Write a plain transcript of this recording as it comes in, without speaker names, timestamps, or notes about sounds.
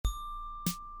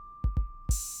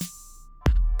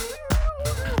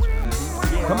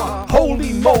Come on.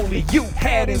 Holy moly, you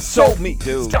had and sold me.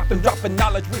 Stop and dropping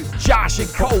knowledge with Josh and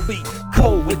Colby.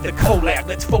 Cole with the collab.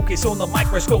 Let's focus on the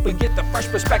microscope and get the fresh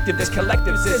perspective. This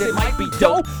collective says it might be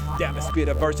dope. Damn it, spit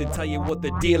a verse and tell you what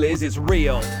the deal is. It's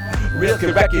real. Real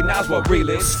can recognize what real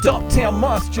is. Stumptown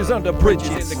monsters under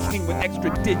bridges. And the king with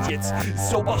extra digits.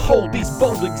 So behold these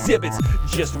bold exhibits.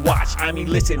 Just watch, I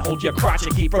mean listen, hold your crotch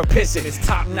and keep from pissing. It's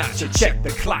top notch, so check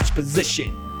the clutch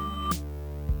position.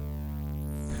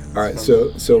 All right,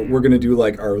 so we're going to do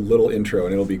like our little intro,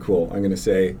 and it'll be cool. I'm going to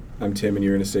say, I'm Tim, and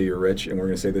you're going to say you're Rich, and we're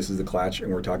going to say this is the Clutch,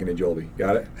 and we're talking to Jolby.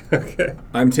 Got it? Okay.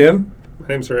 I'm Tim. My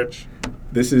name's Rich.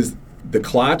 This is the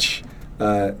Clutch,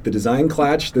 the Design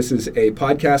Clutch. This is a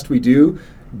podcast we do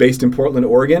based in Portland,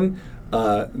 Oregon.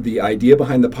 The idea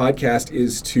behind the podcast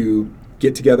is to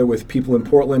get together with people in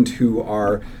Portland who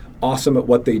are awesome at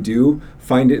what they do,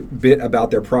 find a bit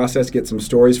about their process, get some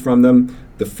stories from them.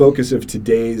 The focus of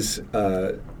today's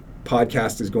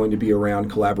podcast is going to be around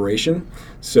collaboration.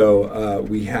 So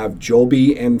we have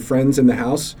Jolby and friends in the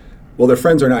house. Well, their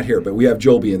friends are not here, but we have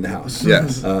Jolby in the house.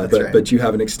 Yes, but you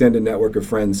have an extended network of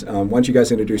friends. Why don't you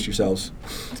guys introduce yourselves?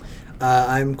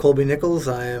 I'm Colby Nichols.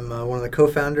 I am one of the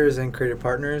co-founders and creative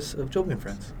partners of Jolby and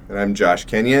Friends. And I'm Josh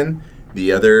Kenyon,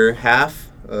 the other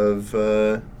half of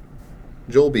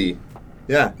Jolby.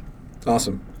 Yeah.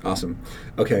 Awesome.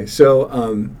 Okay,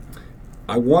 so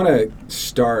I want to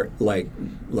start like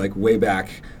way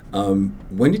back.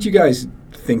 When did you guys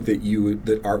think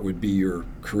that art would be your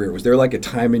career? Was there like a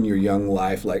time in your young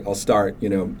life, like I'll start,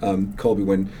 Colby,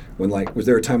 when like, was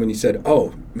there a time when you said,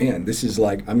 oh man, this is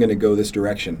like, I'm going to go this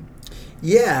direction?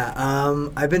 Yeah,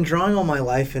 I've been drawing all my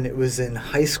life, and it was in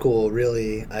high school,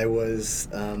 really. I was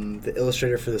the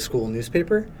illustrator for the school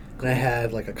newspaper, and I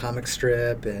had like a comic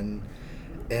strip, and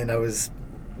I was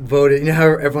voted, you know how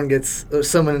everyone gets,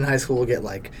 someone in high school will get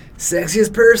like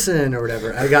sexiest person or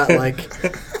whatever. I got like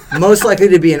most likely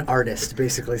to be an artist,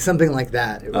 basically, something like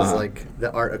that. It was like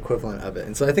the art equivalent of it.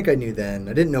 And so I think I knew then.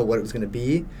 I didn't know what it was going to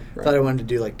be. Right. Thought I wanted to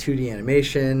do like 2D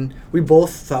animation. We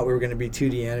both thought we were going to be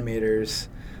 2D animators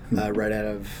right out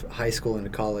of high school into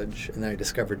college. And then I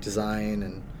discovered design.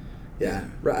 And yeah,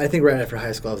 I think right after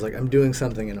high school I was like, I'm doing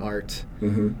something in art.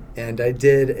 Mm-hmm. And I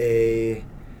did a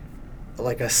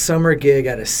summer gig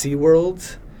at a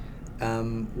SeaWorld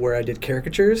where I did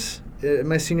caricatures in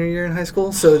my senior year in high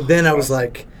school. So then I was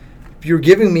like, you're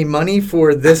giving me money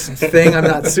for this thing I'm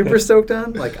not super stoked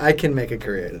on? Like, I can make a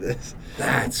career out of this.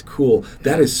 That's cool.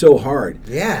 That is so hard.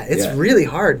 Yeah, it's really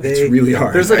hard. It's really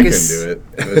hard. There's like I can do it.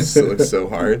 It looks so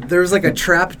hard. There's like a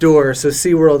trap door. So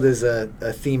SeaWorld is a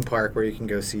theme park where you can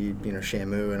go see,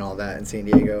 Shamu and all that in San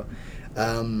Diego.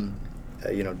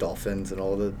 Dolphins and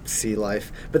all the sea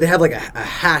life. But they have like a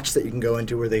hatch that you can go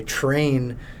into where they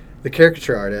train the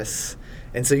caricature artists.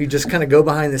 And so you just kind of go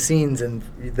behind the scenes, and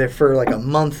for like a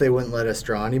month they wouldn't let us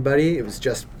draw anybody. It was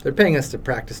just, they're paying us to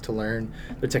practice, to learn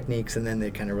their techniques, and then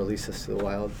they kind of release us to the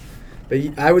wild.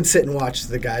 But I would sit and watch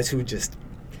the guys who would just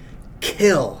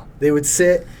kill. They would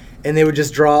sit and they would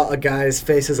just draw a guy's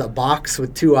face as a box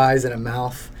with two eyes and a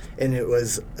mouth, and it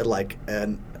was like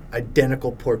an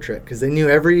identical portrait because they knew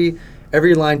every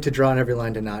line to draw and every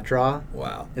line to not draw.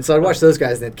 Wow. And so I'd watch those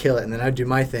guys and they'd kill it, and then I'd do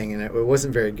my thing, and it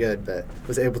wasn't very good, but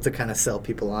was able to kind of sell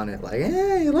people on it. Like,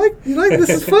 hey, you like this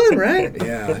is fun, right?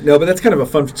 Yeah. No, but that's kind of a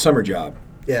fun summer job.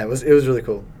 Yeah, it was really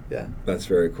cool. Yeah. That's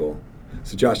very cool.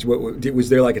 So Josh, was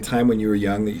there like a time when you were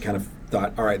young that you kind of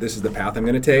thought, all right, this is the path I'm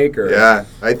going to take? Or? Yeah,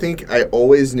 I think I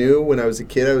always knew when I was a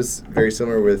kid. I was very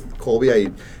similar with Colby.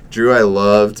 I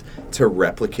loved to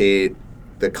replicate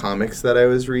the comics that I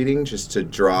was reading, just to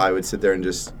draw. I would sit there and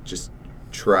just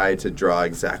try to draw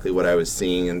exactly what I was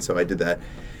seeing, and so I did that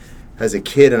as a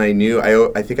kid. And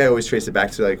I think I always traced it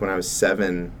back to like when I was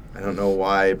 7. I don't know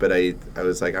why, but I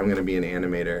was like, I'm gonna be an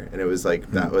animator, and it was like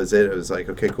that was it. It was like,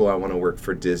 okay, cool, I want to work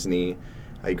for Disney.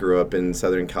 I grew up in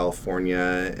Southern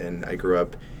California, and I grew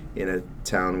up in a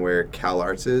town where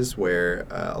CalArts is, where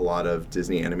a lot of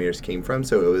Disney animators came from.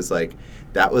 So it was like,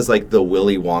 that was like the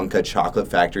Willy Wonka chocolate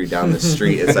factory down the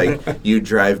street. It's like you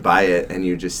drive by it and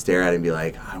you just stare at it and be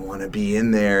like, I want to be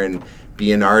in there and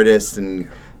be an artist. And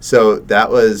so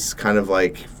that was kind of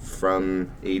like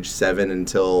from age 7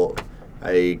 until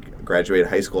I graduated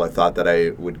high school. I thought that I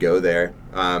would go there.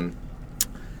 Out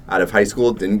of high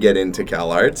school, didn't get into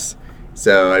CalArts.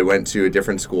 So I went to a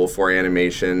different school for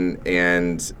animation,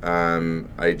 and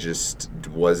I just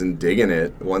wasn't digging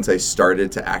it. Once I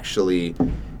started to actually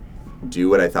do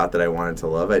what I thought that I wanted to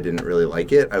love, I didn't really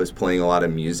like it. I was playing a lot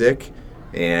of music,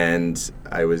 and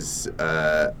I was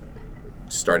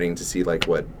starting to see like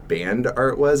what band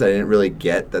art was. I didn't really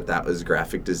get that was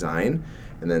graphic design.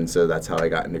 And then so that's how I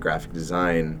got into graphic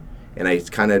design. and I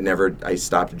kind of I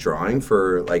stopped drawing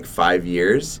for like 5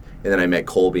 years, and then I met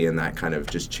Colby, and that kind of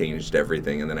just changed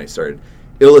everything. And then I started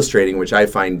illustrating, which I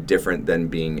find different than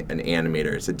being an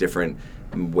animator. It's a different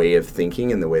way of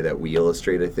thinking, and the way that we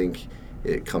illustrate, I think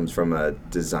it comes from a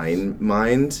design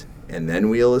mind, and then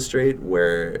we illustrate,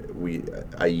 where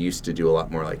I used to do a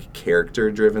lot more like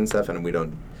character driven stuff, and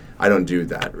I don't do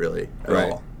that really at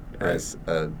all as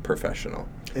a professional.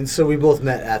 And so we both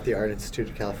met at the Art Institute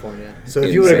of California. So if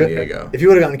In you would San have Diego. if you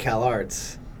would have gone to Cal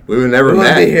Arts, We would never we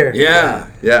met. wouldn't be here. Yeah.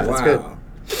 Yeah. That's Wow.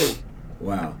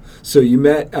 Wow. So you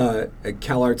met at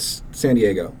Cal Arts San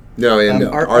Diego. No, in No,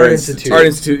 Art Institute. Art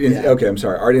Institute. Yeah. Okay, I'm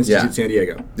sorry. Art Institute Yeah. San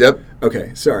Diego. Yep.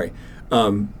 Okay, sorry.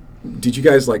 Did you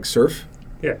guys like surf?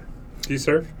 Yeah. Do you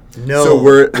surf? No.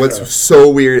 So what's so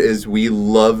weird is we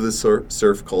love the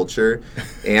surf culture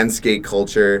and skate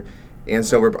culture and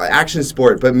snowboard, action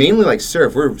sport, but mainly like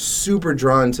surf. We're super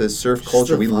drawn to surf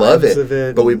culture. the We love vibes of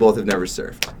it. but we both have never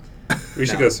surfed. We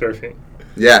should go surfing.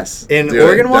 Yes. In do it.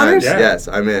 Oregon Done. waters? Yeah. Yes,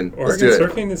 I'm in. Let's Oregon do it.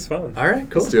 surfing is fun. All right,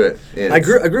 cool. Let's do it. And I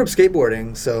grew up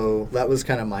skateboarding, so that was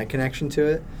kind of my connection to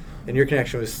it. And your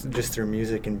connection was just through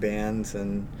music and bands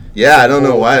and Yeah, I don't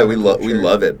know why we Culture.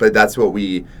 love it, but that's what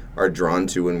we are drawn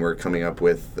to when we're coming up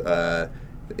with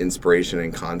inspiration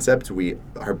and concept.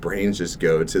 Our brains just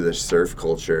go to the surf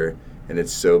culture, and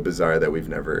it's so bizarre that we've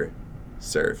never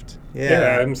surfed.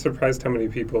 Yeah, I'm surprised how many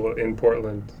people in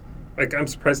Portland. Like, I'm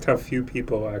surprised how few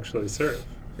people actually surf.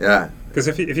 Yeah, Because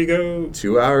if you go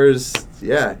 2 hours.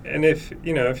 Yeah, and if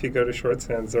you go to Short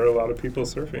Sands, there are a lot of people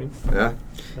surfing. yeah.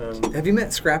 Have you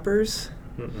met Scrappers?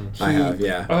 I have,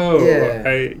 yeah. Oh,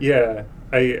 Yeah.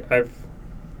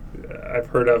 I've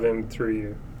heard of him through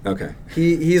you. Okay.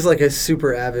 He's like a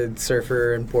super avid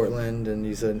surfer in Portland, and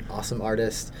he's an awesome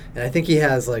artist. And I think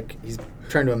he's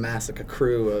trying to amass like a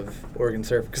crew of Oregon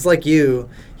surf. Because like you,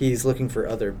 he's looking for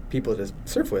other people to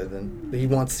surf with, and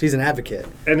he's an advocate.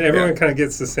 And everyone Yeah. kind of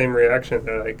gets the same reaction.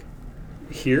 They're like,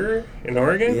 here in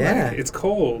Oregon? Yeah. Like, it's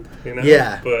cold, you know?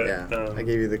 Yeah, But, yeah. I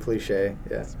gave you the cliche.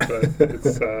 Yeah. but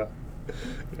it's,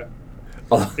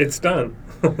 Oh, it's done.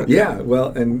 yeah, well,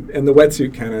 and the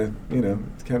wetsuit kind of, Yeah,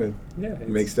 it's-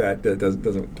 makes that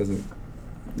doesn't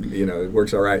it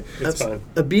works all right. It's fun.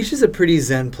 A beach is a pretty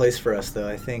zen place for us, though.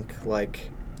 I think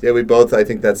Yeah, I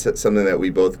think that's something that we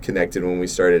both connected when we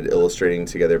started illustrating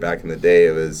together back in the day.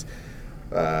 It was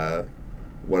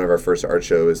one of our first art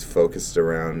shows focused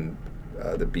around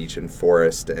the beach and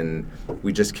forest, and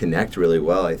we just connect really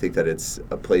well. I think that it's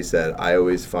a place that I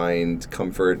always find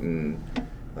comfort and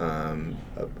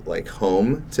like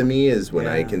home to me is when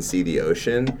I Yeah. can see the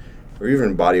ocean or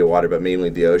even body of water, but mainly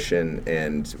the ocean,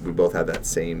 and we both have that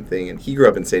same thing. And he grew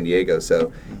up in San Diego,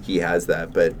 so he has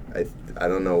that, but I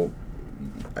don't know.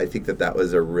 I think that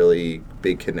was a really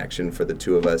big connection for the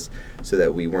two of us, so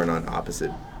that we weren't on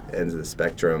opposite ends of the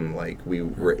spectrum. Like, we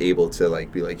were able to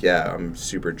like be like, yeah, I'm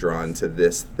super drawn to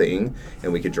this thing,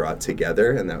 and we could draw it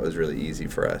together, and that was really easy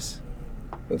for us.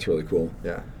 That's really cool.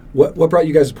 Yeah. What brought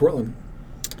you guys to Portland?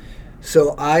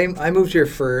 So I moved here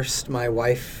first. My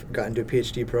wife got into a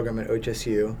PhD program at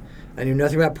OHSU. I knew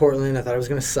nothing about Portland. I thought it was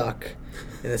going to suck.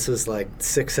 And this was like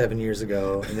 6-7 years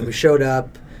ago. And then we showed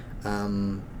up,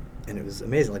 and it was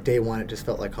amazing. Like day one, it just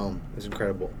felt like home. It was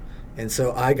incredible. And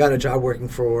so I got a job working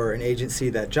for an agency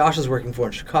that Josh is working for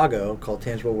in Chicago called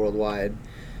Tangible Worldwide.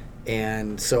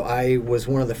 And so I was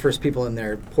one of the first people in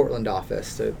their Portland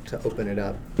office to open it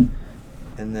up.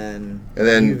 And then you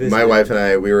my visited. wife and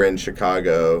I, we were in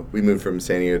Chicago. We moved from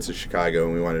San Diego to Chicago,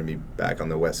 and we wanted to be back on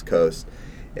the West Coast.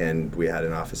 And we had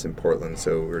an office in Portland,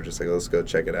 so we were just like, let's go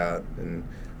check it out. And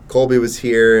Colby was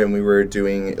here, and we were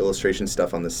doing illustration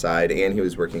stuff on the side, and he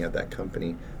was working at that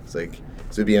company. It's like,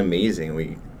 this would be amazing.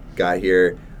 We got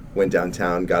here, went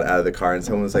downtown, got out of the car, and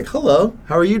someone was like, hello,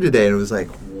 how are you today? And it was like,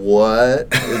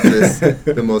 what is this?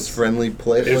 The most friendly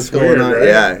place? It's What's going weird, on? right?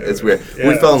 Yeah, it's weird. Yeah,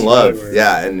 we fell in it's love. really weird.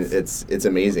 Yeah, and it's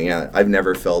amazing. Yeah, I've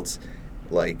never felt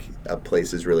like a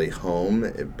place is really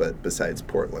home, but besides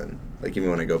Portland. Like,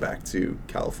 even when I go back to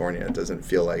California, it doesn't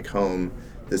feel like home.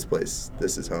 This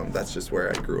is home. That's just where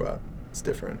I grew up. It's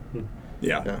different.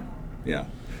 Yeah. Yeah.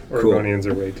 Cool. Oregonians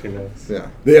are way too nice. Yeah.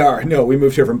 They are. No, we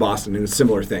moved here from Boston, and it's a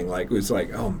similar thing. Like, it was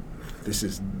like, oh, this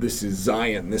is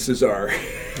Zion. This is our.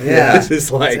 Yeah, This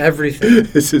is like it's everything.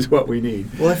 This is what we need.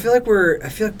 Well, I feel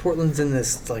like Portland's in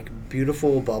this like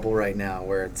beautiful bubble right now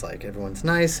where it's like everyone's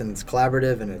nice and it's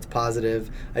collaborative and it's positive.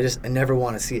 I never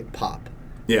want to see it pop.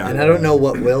 Yeah. And I don't know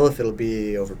what will, if it'll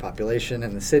be overpopulation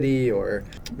in the city or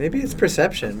maybe it's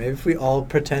perception. Maybe if we all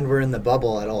pretend we're in the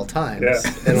bubble at all times, Yeah.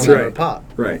 it'll That's never right. pop.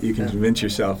 Right. You can Yeah. convince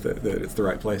yourself that it's the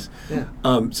right place. Yeah.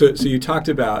 So you talked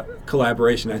about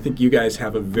collaboration. I think you guys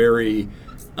have a very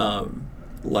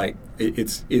like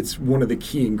it's one of the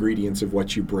key ingredients of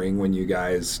what you bring when you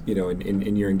guys,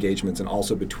 in your engagements and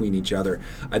also between each other.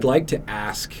 I'd like to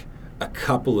ask a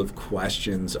couple of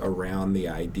questions around the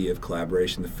idea of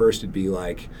collaboration. The first would be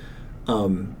like,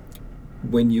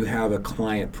 when you have a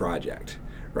client project,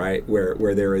 right, where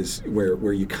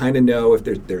you kind of know if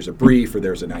there's a brief or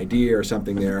there's an idea or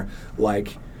something there,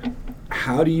 like,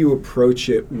 how do you approach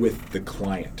it with the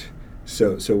client?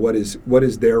 So what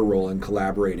is their role in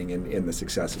collaborating in the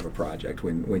success of a project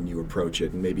when you approach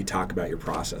it, and maybe talk about your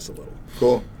process a little?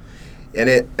 Cool.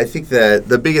 And I think that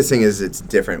the biggest thing is it's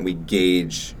different. We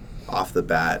gauge off the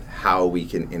bat how we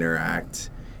can interact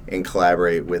and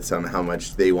collaborate with some, how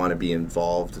much they want to be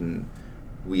involved, and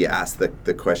we ask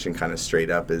the question kind of straight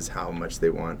up is how much they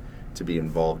want to be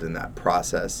involved in that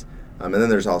process. And then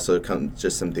there's also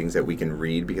just some things that we can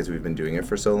read because we've been doing it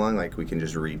for so long. Like, we can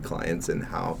just read clients and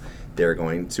how they're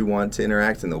going to want to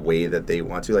interact and the way that they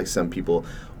want to. Like, some people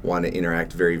want to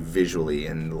interact very visually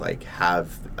and like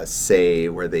have a say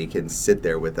where they can sit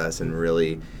there with us and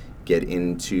really get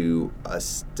into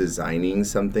us designing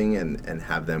something and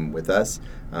have them with us.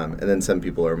 And then some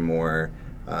people are more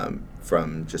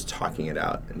from just talking it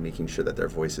out and making sure that their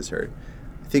voice is heard.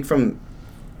 I think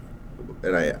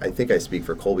I think I speak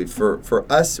for Colby. For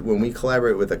us, when we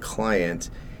collaborate with a client,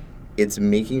 it's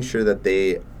making sure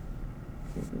that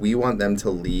we want them to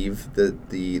leave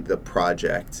the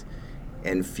project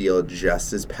and feel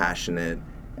just as passionate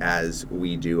as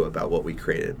we do about what we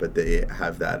created, but they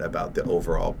have that about the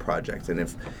overall project. And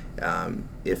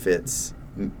if it's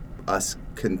us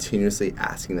continuously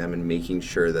asking them and making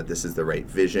sure that this is the right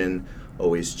vision,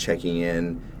 always checking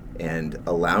in and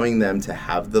allowing them to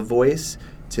have the voice,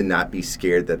 to not be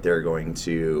scared that they're going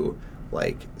to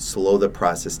like slow the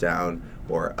process down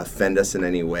or offend us in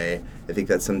any way. I think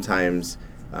that sometimes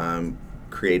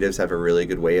creatives have a really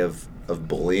good way of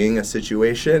bullying a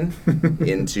situation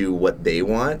into what they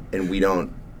want, and we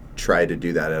don't try to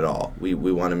do that at all. We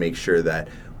want to make sure that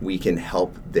we can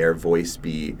help their voice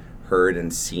be heard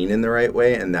and seen in the right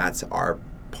way, and that's our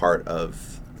part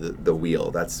of the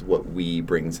wheel. That's what we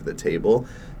bring to the table.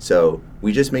 So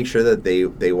we just make sure that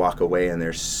they walk away and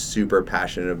they're super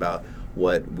passionate about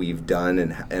what we've done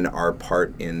and our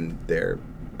part in their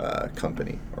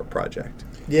company or project.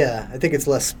 Yeah, I think it's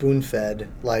less spoon-fed.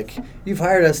 Like, you've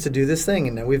hired us to do this thing,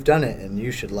 and we've done it, and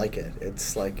you should like it.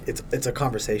 It's like it's a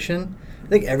conversation. I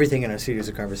think everything in our studio is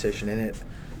a conversation, and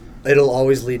it'll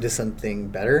always lead to something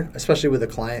better, especially with a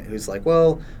client who's like,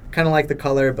 well, kind of like the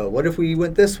color, but what if we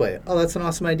went this way? Oh, that's an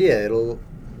awesome idea. It'll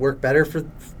work better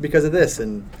because of this,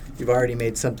 and you've already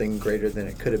made something greater than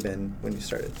it could have been when you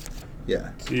started.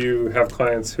 Yeah. Do you have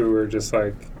clients who are just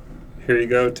like, here you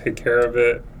go, take care of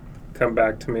it, come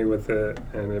back to me with it,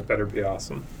 and it better be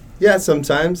awesome? Yeah,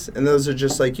 sometimes. And those are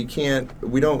just like,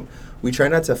 we try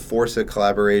not to force a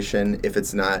collaboration if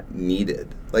it's not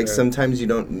needed. Like, Right. Sometimes you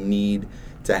don't need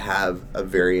to have a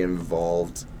very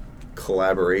involved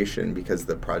collaboration because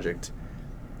the project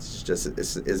just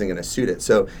isn't going to suit it.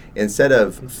 So instead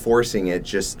of forcing it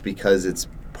just because it's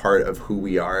part of who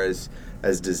we are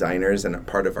as designers and a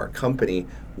part of our company,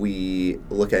 we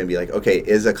look at it and be like, okay,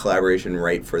 is a collaboration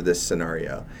right for this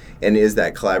scenario? And is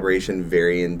that collaboration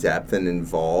very in-depth and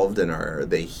involved? And are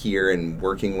they here and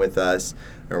working with us?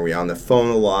 Are we on the phone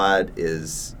a lot?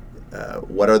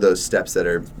 What are those steps that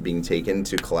are being taken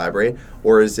to collaborate?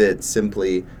 Or is it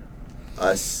simply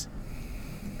us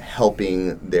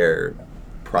helping their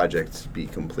project be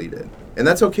completed? And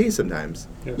that's okay sometimes.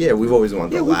 Yeah, we've always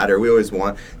wanted the latter. We always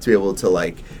want to be able to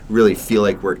like really feel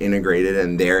like we're integrated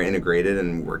and they're integrated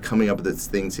and we're coming up with this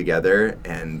thing together,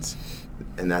 and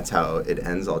that's how it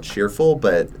ends all cheerful.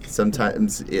 But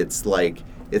sometimes it's like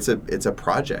it's a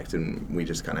project, and we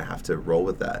just kind of have to roll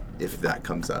with that if that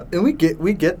comes up. And we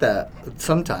get that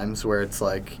sometimes where it's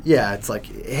like, yeah, it's like,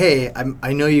 hey,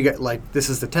 I know you got, like, this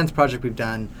is the 10th project we've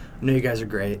done. I know you guys are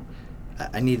great.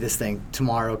 I need this thing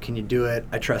tomorrow. Can you do it?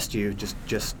 I trust you.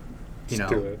 Just you know,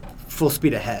 do it. Full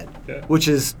speed ahead, Yeah. which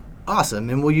is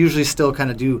awesome. And we'll usually still kind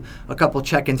of do a couple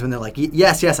check-ins when they're like,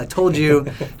 yes, I told you,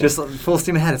 just full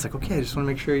steam ahead. It's like, okay, I just want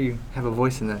to make sure you have a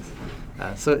voice in this.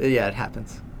 So yeah, it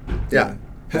happens. Yeah.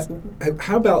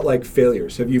 How about like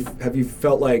failures? Have you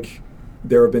felt like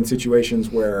there have been situations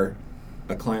where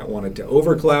a client wanted to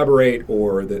over collaborate,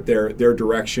 or that their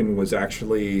direction was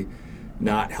actually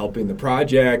not helping the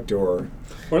project, or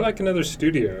like another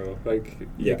studio? Like,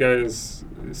 Yeah. you guys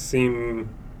seems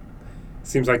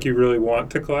like you really want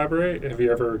to collaborate. Have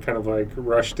you ever kind of like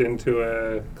rushed into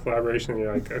a collaboration and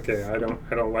you're like, okay, I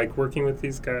don't like working with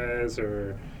these guys,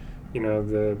 or you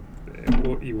know,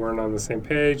 you weren't on the same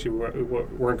page, you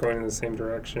weren't going in the same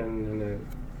direction, and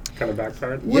kind of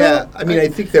backfired? Yeah, I mean, I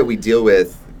think that we deal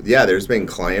with, there's been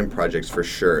client projects for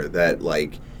sure that,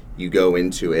 like, you go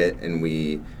into it and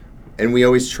we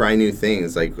always try new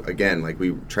things. Like, again, like,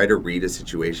 we try to read a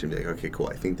situation and be like, okay, cool,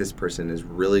 I think this person is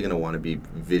really going to want to be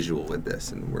visual with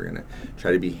this, and we're going to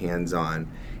try to be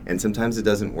hands-on. And sometimes it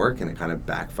doesn't work and it kind of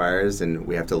backfires, and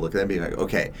we have to look at it and be like,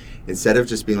 okay, instead of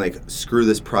just being like, screw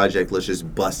this project, let's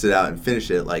just bust it out and finish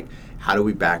it, like, how do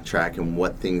we backtrack and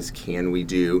what things can we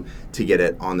do to get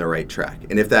it on the right track?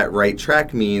 And if that right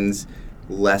track means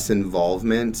less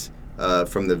involvement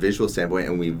from the visual standpoint,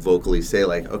 and we vocally say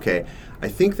like, okay, I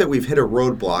think that we've hit a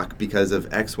roadblock because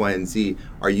of X, Y, and Z.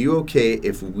 Are you okay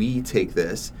if we take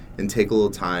this and take a little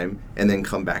time and then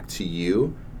come back to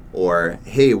you? Or,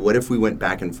 hey, what if we went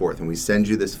back and forth and we send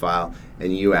you this file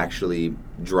and you actually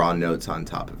draw notes on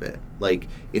top of it? Like,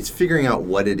 it's figuring out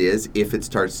what it is if it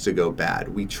starts to go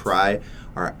bad. We try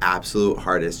our absolute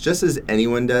hardest, just as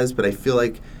anyone does, but I feel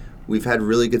like we've had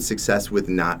really good success with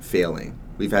not failing.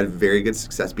 We've had very good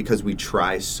success because we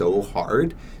try so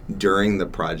hard during the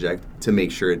project to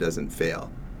make sure it doesn't fail.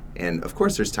 And of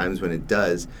course, there's times when it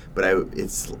does, but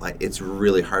it's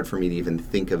really hard for me to even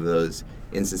think of those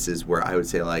instances where I would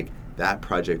say like that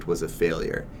project was a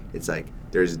failure. It's like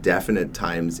there's definite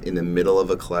times in the middle of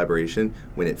a collaboration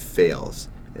when it fails,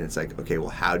 and it's like, okay, well,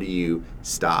 how do you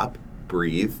stop,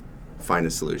 breathe, find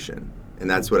a solution? And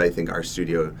that's what I think our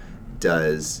studio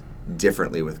does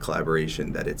differently with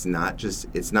collaboration. That it's not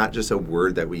just a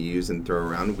word that we use and throw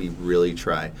around. We really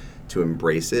try to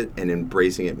embrace it, and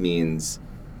embracing it means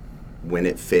when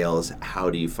it fails, how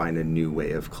do you find a new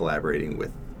way of collaborating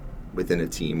within a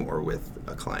team or with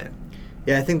a client?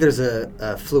 Yeah, I think there's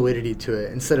a fluidity to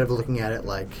it. Instead of looking at it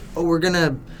like, oh, we're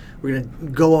gonna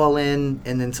go all in,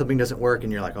 and then something doesn't work,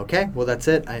 and you're like, okay, well, that's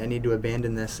it. I need to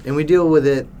abandon this. And we deal with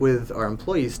it with our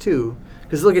employees too,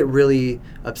 because they'll get really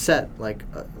upset, like,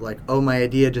 oh, my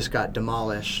idea just got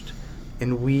demolished,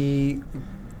 and we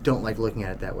don't like looking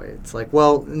at it that way. It's like,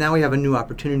 well, now we have a new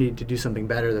opportunity to do something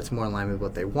better that's more in line with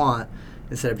what they want,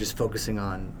 instead of just focusing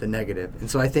on the negative. And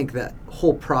so I think that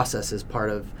whole process is part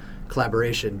of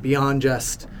collaboration, beyond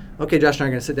just, okay, Josh and I are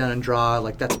going to sit down and draw.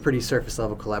 Like, that's pretty surface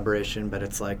level collaboration, but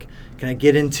it's like, can I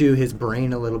get into his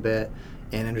brain a little bit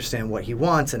and understand what he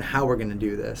wants and how we're going to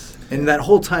do this? And that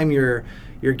whole time you're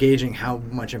gauging how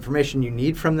much information you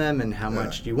need from them, and how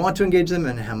much you want to engage them,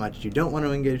 and how much you don't want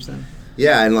to engage them.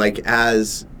 Yeah, and like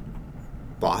as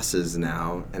bosses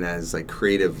now, and as like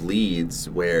creative leads,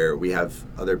 where we have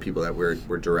other people that we're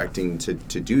directing to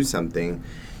do something,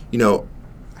 you know,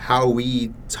 how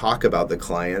we talk about the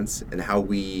clients and how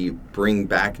we bring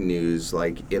back news,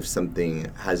 like if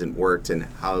something hasn't worked, and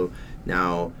how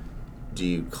now do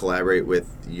you collaborate with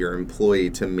your employee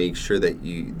to make sure that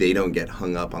they don't get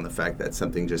hung up on the fact that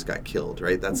something just got killed,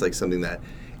 right? That's like something that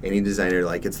any designer,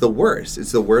 like, it's the worst.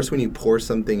 It's the worst when you pour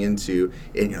something into,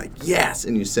 and you're like, yes,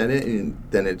 and you send it, and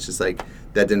then it's just like,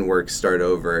 that didn't work, start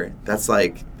over. That's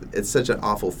like, it's such an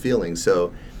awful feeling.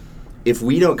 So if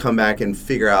we don't come back and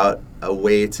figure out a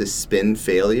way to spin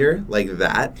failure, like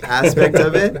that aspect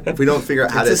of it, if we don't figure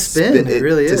out how to spin it,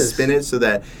 really to is. spin it so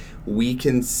that we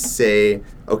can say,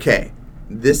 okay,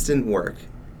 this didn't work.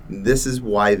 This is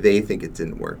why they think it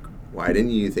didn't work. Why didn't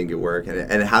you think it worked?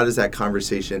 And how does that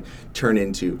conversation turn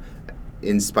into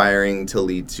inspiring to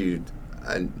lead to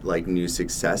like new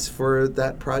success for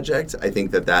that project? I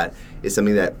think that is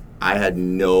something that I had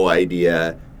no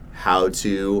idea how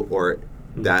to, or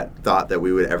that thought that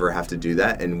we would ever have to do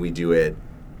that, and we do it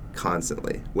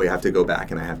constantly. We have to go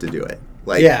back, and I have to do it.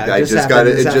 Like, yeah, I just got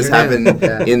it. It just happened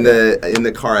yeah. in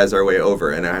the car as our way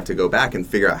over, and I have to go back and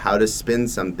figure out how to spin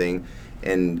something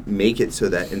and make it so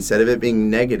that instead of it being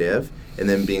negative and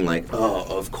then being like, oh,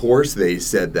 of course they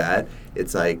said that,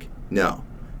 it's like, no.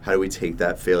 How do we take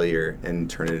that failure and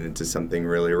turn it into something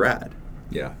really rad?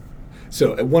 Yeah.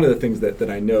 So one of the things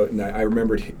that I know, and I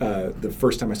remembered the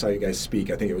first time I saw you guys speak,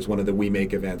 I think it was one of the We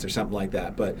Make events or something like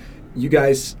that, but you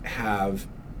guys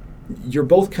you're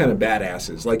both kind of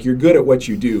badasses. Like, you're good at what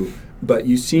you do, but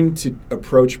you seem to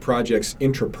approach projects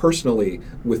intrapersonally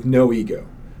with no ego,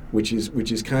 which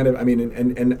is kind of, I mean,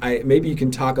 and maybe you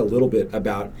can talk a little bit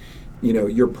about, you know,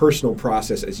 your personal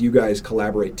process as you guys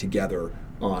collaborate together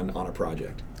on a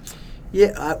project.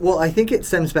 Yeah, well, I think it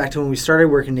stems back to when we started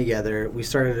working together. We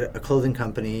started a clothing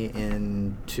company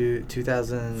in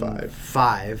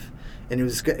 2005, and it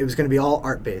was going to be all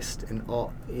art based, and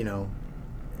all, you know,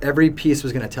 every piece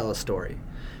was going to tell a story.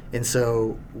 And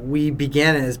so we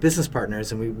began as business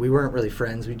partners, and we weren't really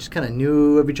friends. We just kind of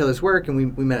knew of each other's work,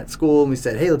 and we met at school, and we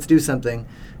said, hey, let's do something.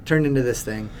 Turned into this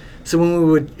thing. So when we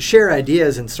would share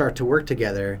ideas and start to work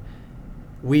together,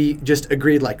 we just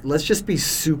agreed, like, let's just be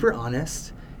super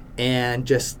honest and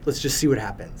let's just see what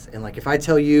happens. And like if I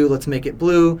tell you let's make it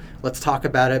blue, let's talk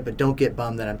about it, but don't get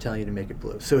bummed that I'm telling you to make it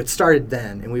blue. So it started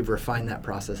then, and we've refined that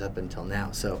process up until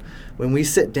now. So when we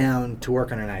sit down to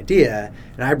work on an idea,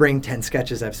 and I bring 10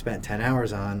 sketches I've spent 10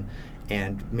 hours on,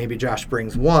 and maybe Josh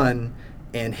brings one,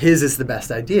 and his is the best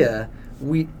idea,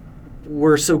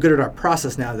 we're so good at our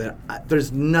process now that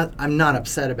I'm not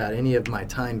upset about any of my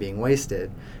time being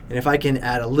wasted. And if I can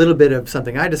add a little bit of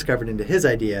something I discovered into his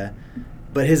idea,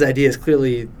 but his idea is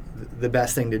clearly the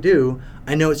best thing to do,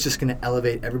 I know it's just going to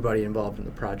elevate everybody involved in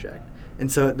the project.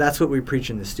 And so that's what we preach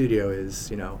in the studio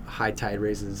is, high tide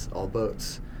raises all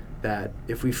boats. That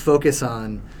if we focus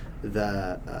on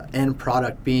the end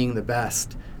product being the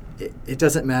best, it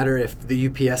doesn't matter if the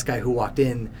UPS guy who walked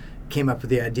in came up with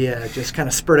the idea, just kind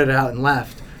of spurted it out and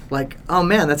left. Like, oh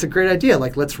man, that's a great idea.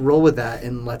 Like, let's roll with that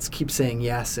and let's keep saying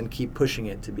yes and keep pushing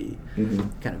it to be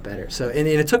kind of better. So, and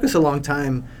it took us a long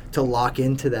time to lock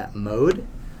into that mode.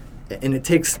 And it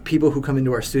takes people who come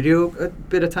into our studio a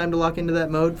bit of time to lock into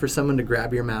that mode, for someone to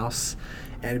grab your mouse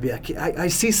and be like, I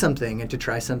see something, and to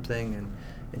try something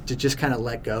and to just kind of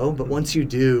let go. But once you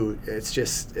do,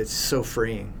 it's so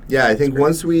freeing. Yeah, I think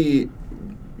once we,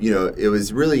 it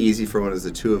was really easy for one of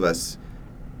the two of us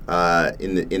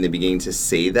in the beginning to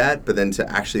say that, but then to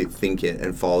actually think it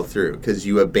and follow through, because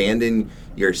you abandon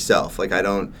yourself. Like, I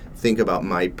don't think about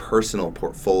my personal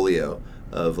portfolio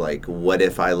of like, what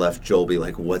if I left Joelby?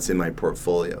 Like, what's in my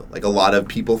portfolio? Like, a lot of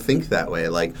people think that way.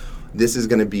 Like, this is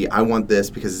going to be, I want this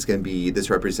because it's going to be, this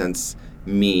represents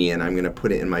me, and I'm going to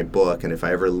put it in my book, and if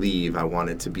I ever leave, I want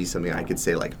it to be something I could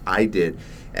say, like, I did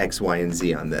X, Y, and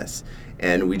Z on this.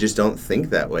 And we just don't think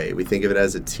that way. We think of it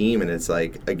as a team, and it's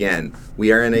like, again,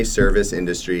 we are in a service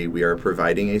industry. We are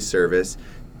providing a service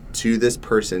to this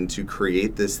person to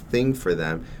create this thing for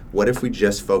them. What if we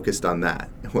just focused on that?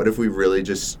 What if we really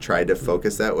just tried to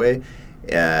focus that way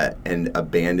and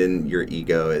abandon your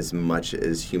ego as much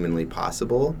as humanly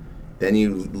possible? Then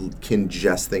you can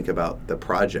just think about the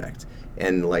project.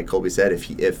 And like Colby said,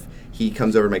 if he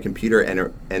comes over to my computer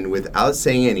and without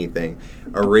saying anything,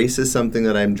 erases something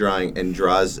that I'm drawing and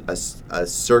draws a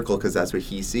circle because that's what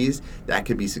he sees, that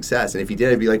could be success. And if he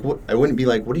did, I'd be like, I wouldn't be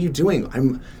like, what are you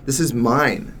doing? This is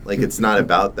mine. Like, it's not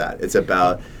about that. It's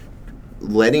about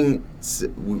we're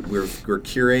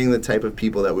curating the type of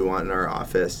people that we want in our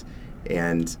office,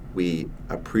 and we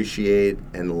appreciate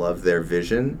and love their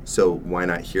vision, so why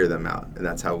not hear them out? And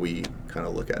that's how we kind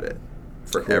of look at it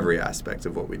for every aspect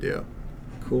of what we do.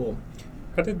 Cool.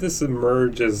 How did this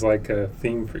emerge as like a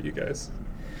theme for you guys?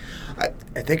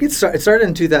 I think it started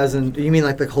in 2000. You mean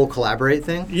like the whole collaborate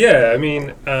thing? Yeah, I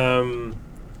mean,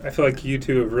 I feel like you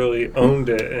two have really owned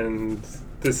it, and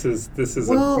this is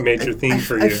a major theme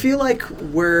for you. I feel like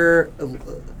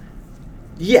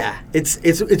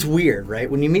it's weird, right?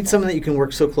 When you meet someone that you can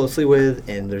work so closely with,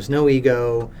 and there's no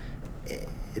ego,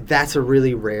 that's a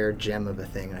really rare gem of a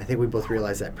thing, and I think we both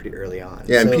realized that pretty early on.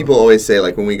 Yeah, and people always say,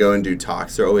 like, when we go and do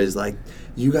talks, they're always like,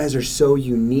 you guys are so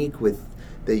unique with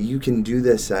that you can do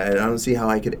this. I don't see how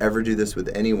I could ever do this with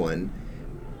anyone.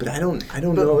 But I don't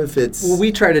know if it's... Well,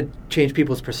 we try to change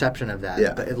people's perception of that.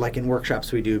 Yeah. But like in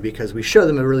workshops we do, because we show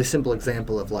them a really simple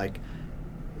example of like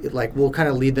we'll kind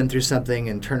of lead them through something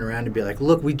and turn around and be like,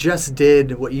 look, we just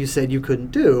did what you said you couldn't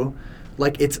do.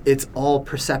 Like, it's all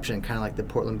perception, kind of like the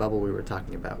Portland bubble we were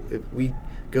talking about. If we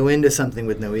go into something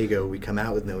with no ego, we come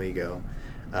out with no ego.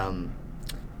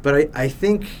 But I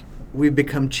think we've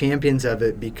become champions of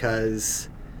it because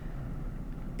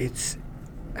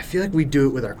I feel like we do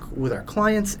it with our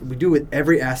clients. We do it with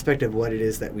every aspect of what it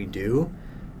is that we do,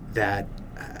 that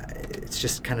it's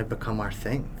just kind of become our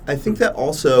thing. I think that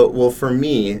also, well, for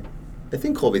me, I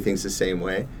think Colby thinks the same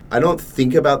way. I don't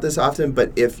think about this often,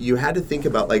 but if you had to think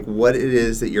about like what it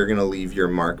is that you're going to leave your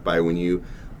mark by when you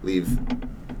leave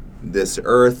this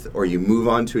earth or you move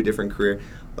on to a different career,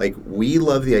 like, we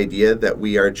love the idea that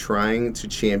we are trying to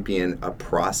champion a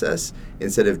process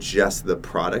instead of just the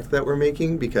product that we're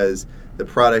making, because the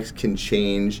product can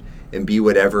change and be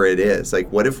whatever it is.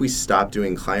 Like, what if we stopped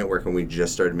doing client work and we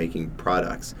just started making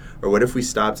products? Or what if we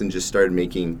stopped and just started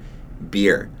making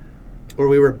beer? Or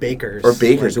we were bakers. Or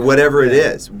bakers, or whatever it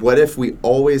is. What if we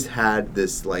always had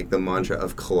this, like, the mantra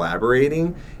of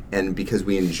collaborating, and because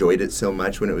we enjoyed it so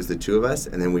much when it was the two of us,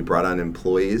 and then we brought on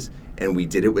employees, and we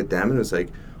did it with them, and it was like,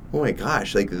 oh my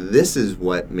gosh, like, this is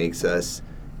what makes us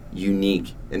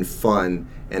unique and fun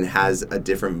and has a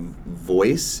different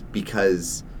voice,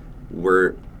 because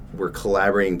we're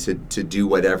collaborating to do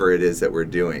whatever it is that we're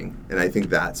doing. And I think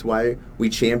that's why we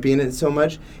champion it so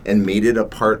much and made it a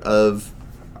part of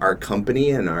our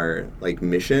company and our, like,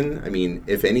 mission. I mean,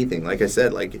 if anything, like I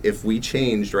said, like, if we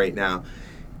changed right now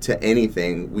to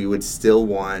anything, we would still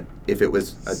want, if it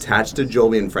was attached to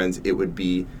Joby and Friends, it would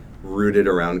be rooted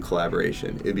around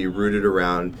collaboration. It'd be rooted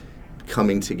around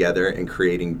coming together and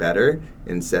creating better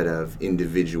instead of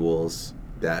individuals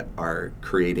that are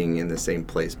creating in the same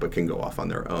place but can go off on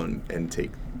their own and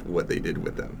take what they did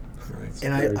with them. Right.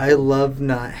 And I love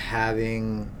not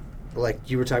having, like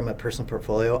you were talking about personal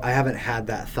portfolio, I haven't had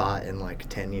that thought in like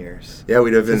 10 years. Yeah,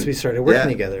 we'd have been, since we started working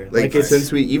together. Like it's,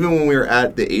 since we, even when we were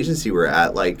at the agency we were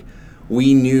at, like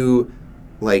we knew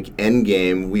like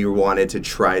Endgame, we wanted to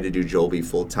try to do Joby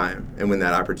full time. And when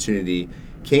that opportunity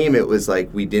came, it was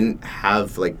like we didn't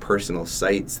have like personal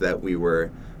sites that we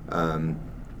were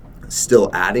still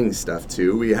adding stuff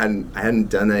to. I hadn't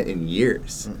done that in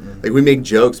years. Like we make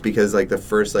jokes because like the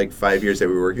first like 5 years that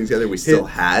we were working together, we still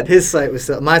had his site was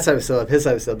still, my site was still up, his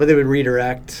site was still up, but they would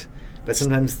redirect. But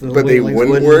sometimes the they links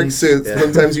wouldn't work. So yeah.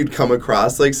 sometimes you'd come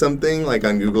across like something like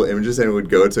on Google Images and it would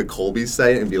go to Colby's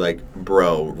site and be like,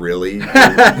 "Bro, really?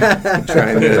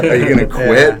 Are you gonna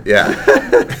quit?" Yeah.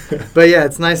 But yeah,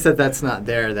 it's nice that that's not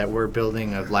there. That we're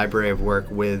building a library of work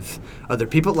with other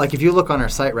people. Like if you look on our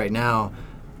site right now,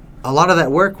 a lot of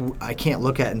that work I can't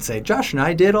look at and say, Josh and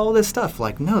I did all this stuff.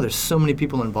 Like no, there's so many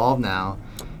people involved now.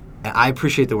 I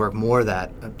appreciate the work more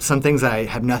that some things I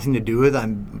have nothing to do with,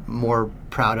 I'm more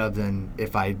proud of than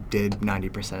if I did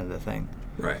 90% of the thing.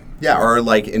 Right. Yeah, our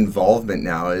like involvement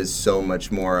now is so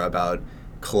much more about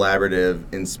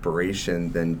collaborative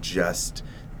inspiration than just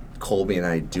Colby and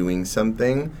I doing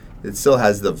something. It still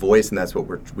has the voice, and that's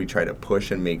what we try to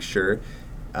push and make sure.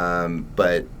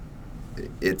 But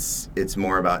it's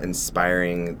more about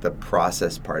inspiring the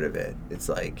process part of it. It's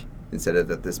like, instead of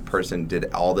that this person did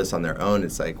all this on their own,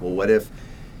 it's like, well, what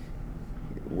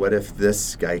if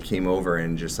this guy came over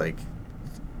and just like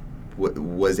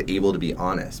was able to be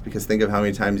honest? Because think of how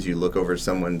many times you look over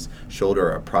someone's shoulder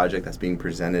or a project that's being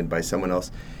presented by someone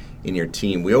else in your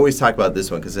team. We always talk about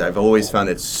this one because I've always found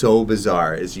it so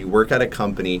bizarre. Is you work at a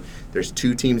company, there's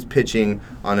two teams pitching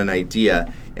on an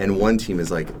idea, and one team is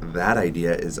like, that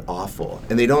idea is awful,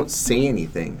 and they don't say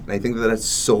anything. And I think that that's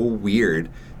so weird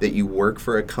that you work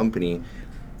for a company,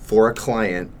 for a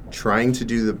client, trying to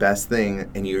do the best thing,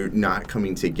 and you're not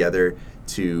coming together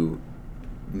to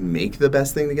make the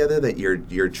best thing together, that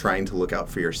you're trying to look out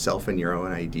for yourself and your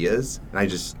own ideas. And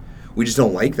we just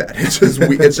don't like that. It's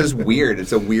just weird.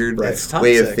 It's a weird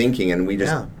way of thinking, and we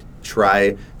just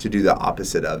try to do the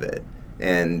opposite of it.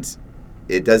 And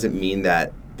it doesn't mean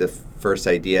that the first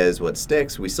idea is what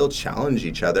sticks. We still challenge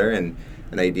each other, and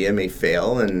an idea may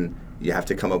fail, and you have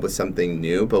to come up with something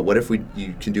new. But what if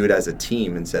you can do it as a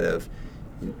team instead of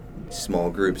small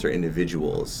groups or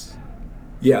individuals?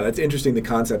 Yeah, that's interesting, the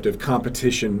concept of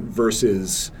competition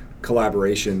versus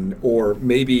collaboration, or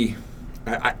maybe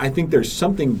I think there's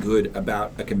something good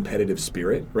about a competitive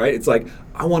spirit, right? It's like,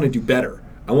 I want to do better.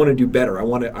 I want to do better. I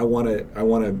want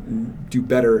to do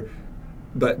better.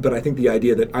 But I think the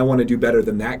idea that I want to do better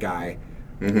than that guy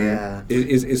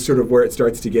is sort of where it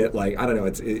starts to get like, I don't know.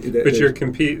 But you're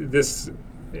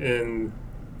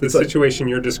the situation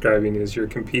you're describing is you're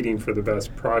competing for the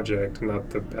best project, not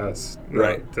the best,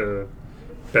 not the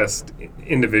best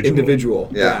individual.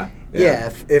 Yeah.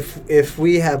 If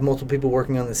we have multiple people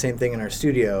working on the same thing in our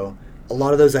studio, a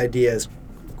lot of those ideas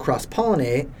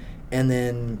cross-pollinate, and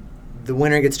then the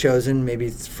winner gets chosen. Maybe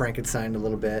it's Frankenstein a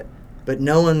little bit, but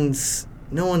no one's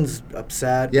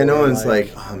upset. Yeah, no one's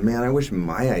like, oh man, I wish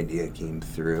my idea came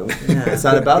through. It's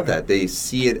not about that. They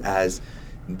see it as,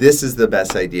 this is the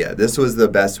best idea. This was the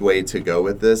best way to go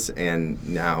with this, and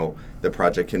now the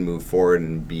project can move forward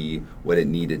and be what it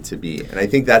needed to be. And I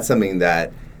think that's something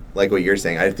that, like what you're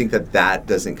saying, I think that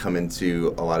doesn't come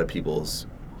into a lot of people's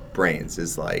brains.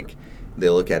 Is like, they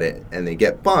look at it and they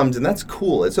get bummed, and that's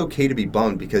cool. It's okay to be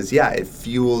bummed because, it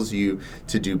fuels you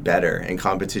to do better, and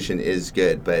competition is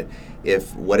good. But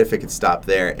what if it could stop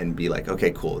there and be like,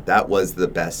 okay, cool, that was the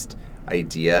best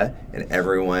idea, and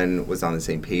everyone was on the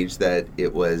same page that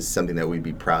it was something that we'd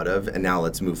be proud of, and now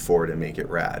let's move forward and make it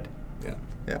rad.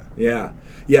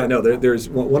 No, there's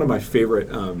one of my favorite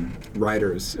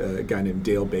writers, a guy named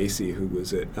Dale Basie, who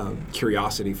was at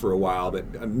Curiosity for a while, but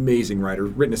amazing writer,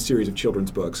 written a series of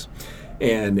children's books.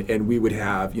 And we would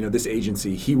have, this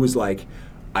agency, he was like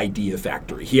idea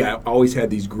factory. He always had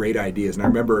these great ideas. And I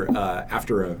remember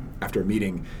after a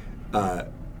meeting,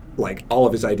 like all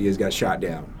of his ideas got shot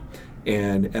down.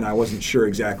 And I wasn't sure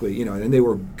exactly, and they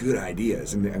were good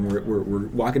ideas. And we're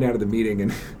walking out of the meeting,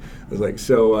 and I was like,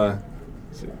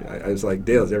 I was like,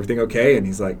 Dale, is everything okay? And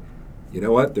he's like, you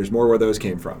know what? There's more where those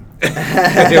came from.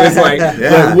 It was like,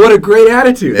 Yeah. like, what a great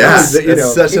attitude. Yeah, That was, you it's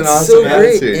know, such an It's awesome so great.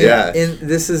 attitude. And, Yeah. and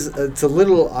this is it's a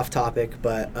little off topic,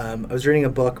 but I was reading a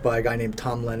book by a guy named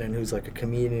Tom Lennon, who's like a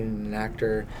comedian and an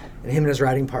actor, and him and his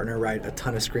writing partner write a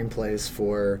ton of screenplays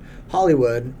for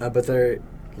Hollywood, but they're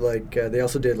like they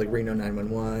also did like Reno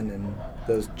 911 and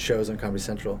those shows on Comedy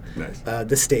Central, Nice.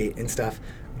 The State and stuff.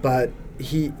 But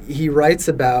he writes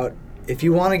about, if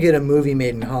you want to get a movie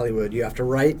made in Hollywood, you have to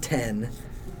write 10,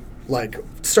 like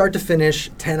start to finish,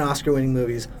 10 Oscar-winning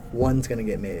movies, one's going to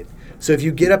get made. So if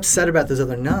you get upset about those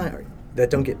other 9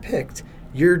 that don't get picked,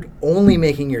 you're only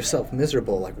making yourself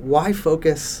miserable. Like, why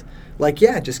focus? Like,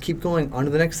 yeah, just keep going on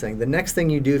to the next thing. The next thing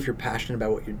you do, if you're passionate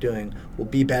about what you're doing, will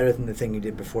be better than the thing you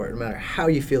did before, no matter how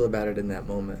you feel about it in that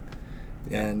moment.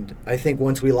 And I think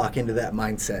once we lock into that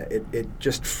mindset, it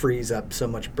just frees up so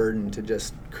much burden to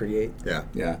just create. Yeah.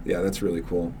 Yeah, that's really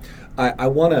cool. I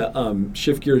want to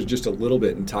shift gears just a little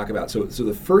bit and talk about, so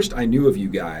the first I knew of you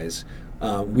guys,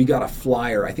 we got a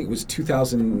flyer, I think it was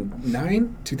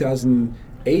 2009,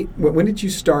 2008. When did you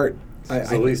start?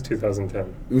 It's at least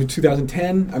 2010. It was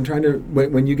 2010. I'm trying to,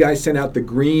 when you guys sent out the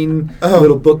green Oh.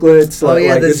 little booklets. Oh,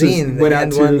 yeah, the this is- zine, the went out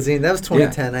And to- One zine. That was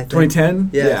 2010, I think. 2010?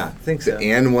 Yeah, I think so.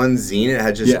 And one zine, it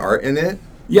had just Yeah. art in it.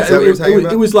 Yeah, Is that what you're talking it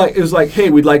about? was like, hey,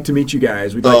 we'd like to meet you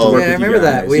guys. We'd like Oh. to work Yeah, I with you remember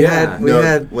that. guys. We Yeah. had- No,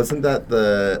 had- wasn't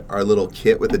that our little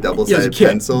kit with the Yeah, it was a double-sided kit,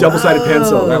 pencil? double-sided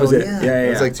pencil. That was it. yeah. Yeah. It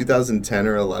was like 2010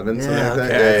 or 11, something Yeah, like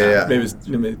that. okay. Yeah. Maybe it was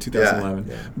maybe 2011.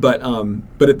 Yeah.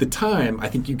 But at the time, I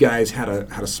think you guys had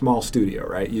a small studio,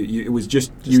 right? It was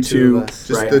just you Just two two, of us.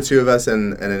 Just right? the two of us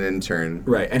and an intern.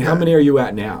 Right. And Yeah. how many are you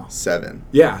at now? 7.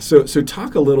 Yeah. So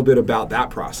talk a little bit about that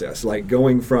process, like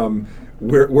going from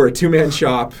we're a 2-man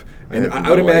shop. And have I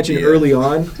would no imagine idea. early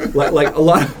on, like a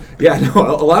lot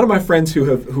of my friends who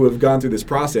have gone through this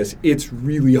process, it's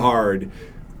really hard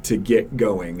to get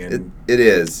going. And It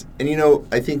is. And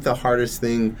I think the hardest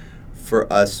thing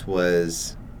for us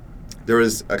was, there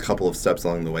was a couple of steps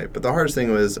along the way, but the hardest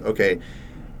thing was, okay,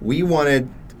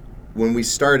 when we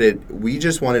started, we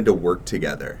just wanted to work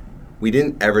together. We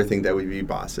didn't ever think that we'd be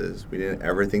bosses. We didn't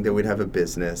ever think that we'd have a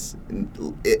business,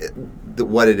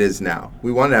 what it is now.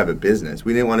 We wanted to have a business.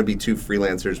 We didn't want to be 2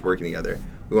 freelancers working together.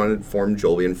 We wanted to form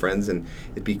Joelby and Friends, and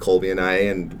it'd be Colby and I,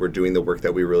 and we're doing the work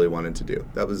that we really wanted to do.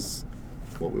 That was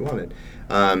what we wanted.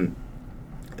 And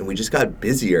we just got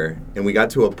busier, and we got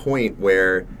to a point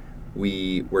where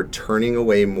we were turning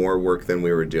away more work than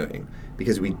we were doing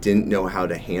because we didn't know how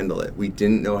to handle it. We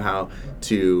didn't know how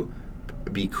to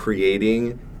be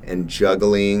creating and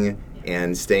juggling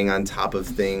and staying on top of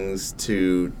things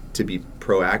to be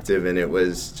proactive, and it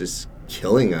was just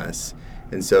killing us.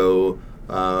 And so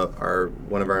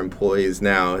one of our employees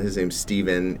now, his name's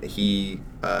Steven, he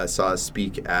saw us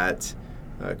speak at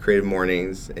Creative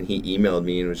Mornings, and he emailed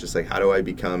me and was just like, how do I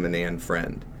become an AND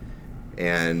friend?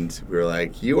 And we were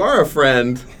like, you are a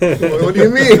friend. What do you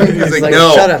mean? He's like,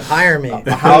 no. Shut up, hire me.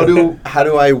 How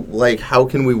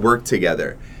can we work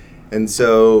together? And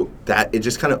so it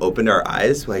just kind of opened our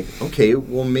eyes, like, okay,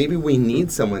 well, maybe we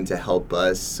need someone to help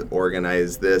us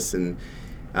organize this. And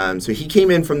so he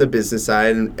came in from the business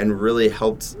side and really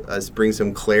helped us bring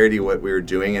some clarity to what we were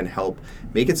doing and help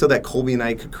make it so that Colby and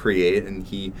I could create. And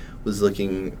he was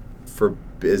looking for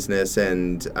business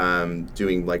and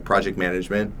doing like project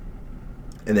management.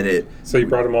 And then So you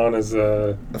brought him on as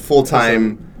a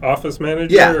full-time office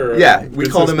manager? Yeah, or yeah. We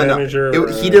called him manager.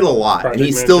 he did a lot, and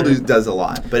he still does a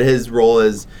lot. But his role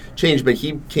has changed. But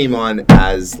he came on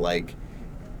as like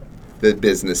the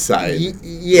business side,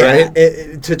 Yeah,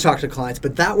 right? to talk to clients.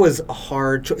 But that was a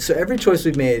hard choice. So every choice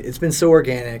we've made, it's been so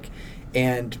organic.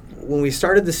 And when we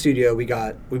started the studio, we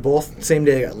both same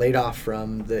day got laid off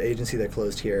from the agency that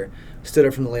closed here. Stood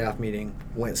up from the layoff meeting,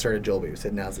 went and started Joelby. We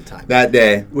said, now's the time. That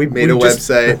day, we made a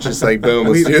website, just like boom,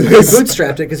 let's do we this.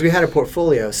 bootstrapped it because we had a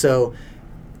portfolio. So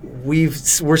we're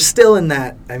still in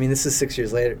that. I mean, this is 6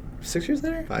 years later. 6 years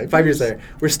later? 5 years later.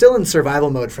 We're still in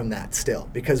survival mode from that still,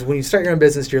 because when you start your own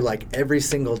business, you're like, every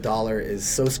single dollar is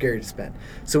so scary to spend.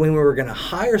 So when we were going to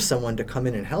hire someone to come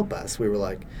in and help us, we were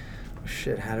like, oh,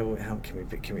 shit, how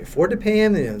can we afford to pay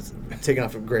him? It's taking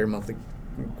off a greater monthly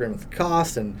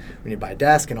cost, and we need to buy a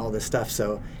desk and all this stuff.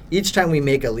 So each time we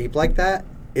make a leap like that,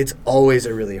 it's always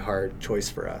a really hard choice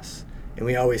for us. And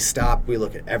we always stop, we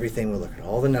look at everything, we look at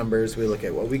all the numbers, we look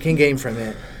at what we can gain from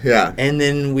it. Yeah. And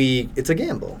then it's a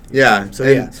gamble. Yeah.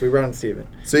 So so we brought on Steven.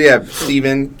 So yeah,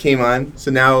 Steven came on.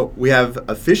 So now we have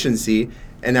efficiency,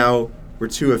 and now we're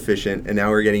too efficient, and now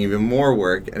we're getting even more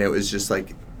work. And it was just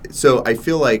like, so I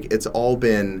feel like it's all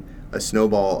been a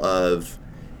snowball of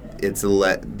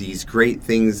these great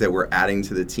things that we're adding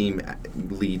to the team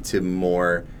lead to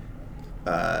more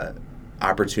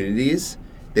opportunities.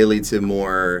 They lead to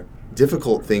more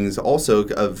difficult things also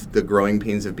of the growing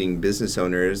pains of being business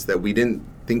owners that we didn't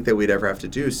think that we'd ever have to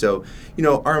do. So,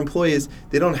 our employees,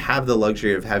 they don't have the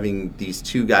luxury of having these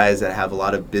two guys that have a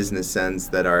lot of business sense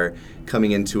that are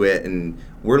coming into it, and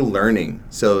we're learning.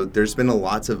 So there's been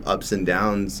lots of ups and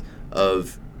downs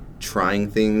of trying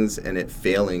things and it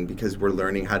failing because we're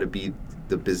learning how to be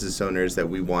the business owners that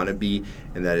we want to be,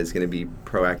 and that is going to be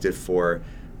proactive for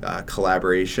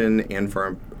collaboration and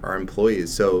for our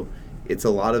employees. So it's a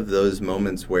lot of those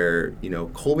moments where,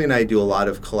 Colby and I do a lot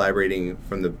of collaborating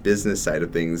from the business side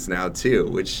of things now too,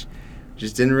 which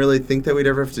just didn't really think that we'd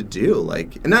ever have to do.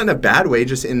 And not in a bad way,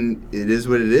 just it is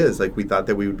what it is. We thought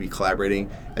that we would be collaborating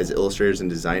as illustrators and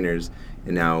designers,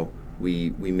 and now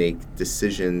we make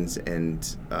decisions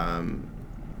and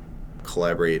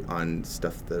collaborate on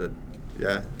stuff that,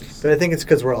 yeah. But I think it's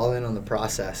because we're all in on the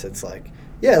process. It's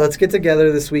let's get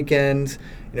together this weekend.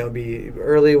 Be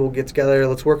early, we'll get together,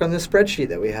 let's work on this spreadsheet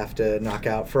that we have to knock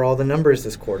out for all the numbers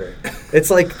this quarter. It's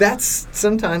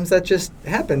sometimes that just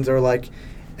happens. Or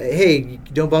hey,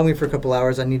 don't bug me for a couple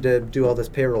hours, I need to do all this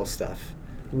payroll stuff.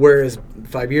 Whereas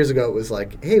 5 years ago, it was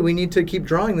hey, we need to keep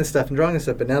drawing this stuff.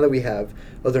 But now that we have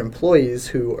other employees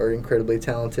who are incredibly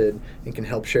talented and can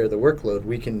help share the workload,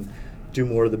 we can do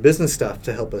more of the business stuff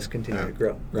to help us continue to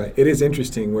grow. Right. It is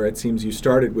interesting where it seems you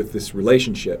started with this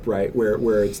relationship, right,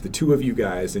 where it's the two of you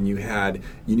guys, and you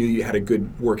knew you had a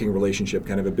good working relationship,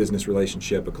 kind of a business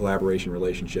relationship, a collaboration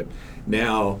relationship.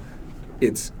 Now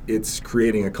it's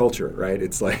creating a culture, right?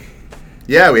 It's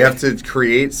yeah, we have to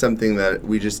create something that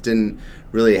we just didn't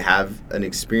really have an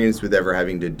experience with ever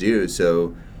having to do.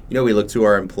 So, we look to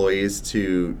our employees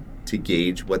to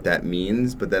gauge what that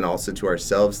means, but then also to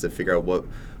ourselves to figure out what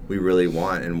we really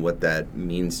want and what that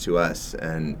means to us.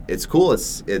 And it's cool.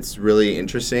 It's really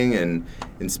interesting and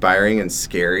inspiring and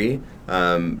scary.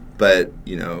 But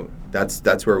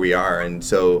that's where we are. And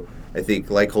so I think,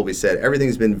 like Colby said,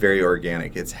 everything's been very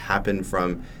organic. It's happened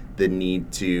from the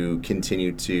need to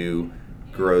continue to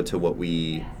grow to what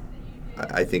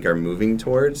I think are moving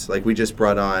towards. We just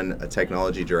brought on a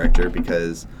technology director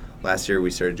because last year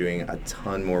we started doing a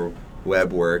ton more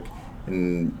web work,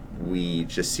 and we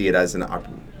just see it as an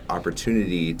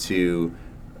opportunity to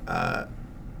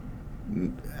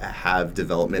have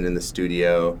development in the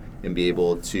studio and be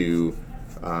able to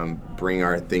bring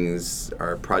our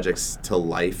projects to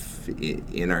life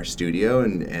in our studio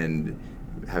and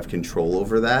have control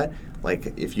over that.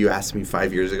 If you asked me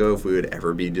 5 years ago if we would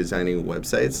ever be designing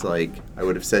websites, I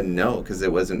would have said no, because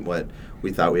it wasn't what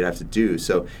we thought we'd have to do.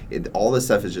 So all this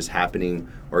stuff is just happening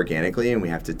organically, and we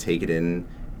have to take it in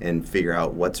and figure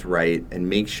out what's right and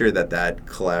make sure that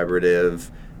collaborative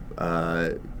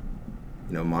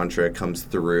mantra comes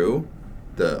through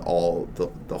the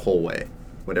whole way,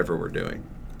 whatever we're doing.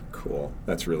 Cool.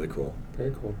 That's really cool.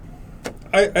 Very cool.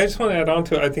 I just want to add on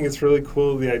to it. I think it's really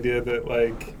cool, the idea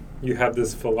that you have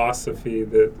this philosophy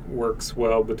that works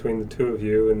well between the two of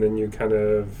you, and then you kind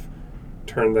of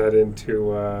turn that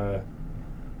into a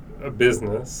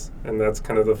business, and that's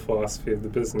kind of the philosophy of the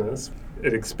business.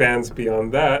 It expands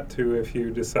beyond that to if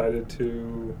you decided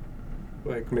to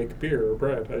make beer or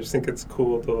bread. I just think it's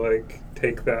cool to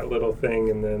take that little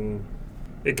thing, and then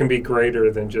it can be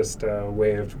greater than just a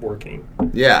way of working.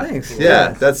 Yeah. Thanks.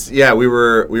 Yeah. We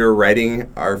were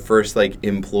writing our first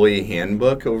employee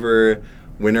handbook over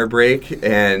winter break,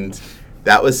 and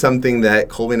that was something that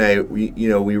Colby and I,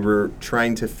 we were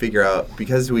trying to figure out,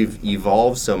 because we've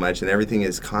evolved so much and everything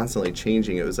is constantly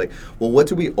changing. It was what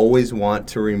do we always want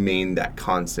to remain that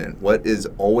constant? What is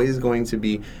always going to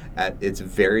be at its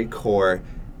very core?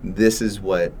 This is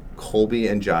what Colby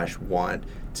and Josh want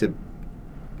to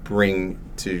bring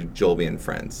to Jolby and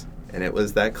Friends. And it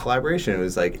was that collaboration. It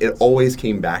was it always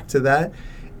came back to that.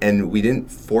 And we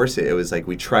didn't force it. It was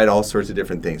we tried all sorts of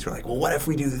different things. We're well, what if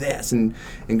we do this and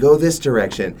go this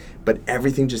direction? But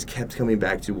everything just kept coming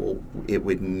back to, it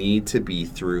would need to be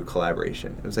through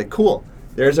collaboration. It was cool.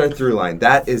 There's our through line.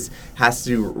 That has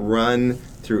to run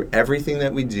through everything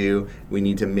that we do. We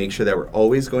need to make sure that we're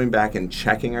always going back and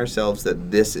checking ourselves that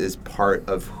this is part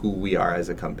of who we are as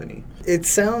a company. It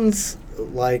sounds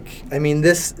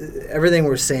everything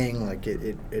we're saying,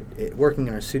 it working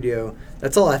in our studio,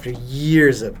 that's all after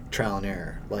years of trial and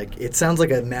error. It sounds like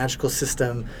a magical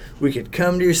system. We could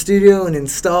come to your studio and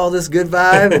install this good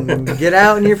vibe and get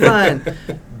out and you're fine.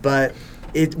 But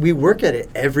we work at it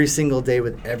every single day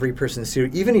with every person in the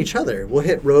studio, even each other. We'll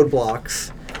hit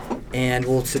roadblocks and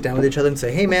we'll sit down with each other and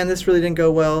say, hey man, this really didn't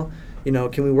go well.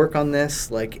 can we work on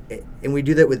this? And we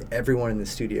do that with everyone in the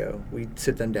studio. We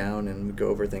sit them down and we go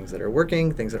over things that are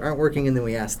working, things that aren't working, and then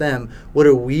we ask them, what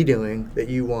are we doing that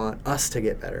you want us to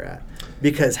get better at?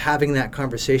 Because having that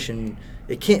conversation,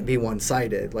 it can't be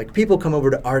one-sided. Like, people come over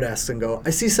to our desks and go,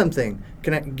 I see something.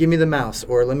 Give me the mouse,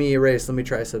 or let me erase, let me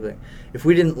try something. If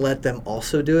we didn't let them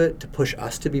also do it to push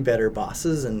us to be better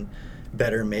bosses and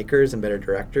better makers and better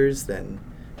directors, then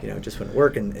it just wouldn't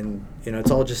work, and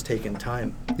it's all just taking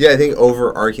time. Yeah, I think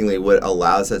overarchingly what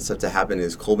allows that stuff to happen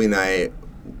is Colby and I,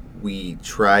 we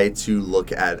try to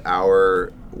look at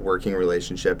our working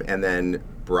relationship and then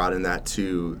broaden that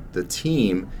to the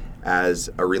team as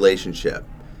a relationship.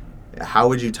 How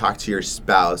would you talk to your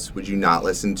spouse? Would you not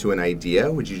listen to an idea?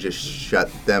 Would you just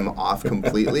shut them off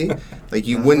completely? Like,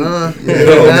 you wouldn't.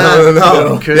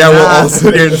 No. Yeah, we'll all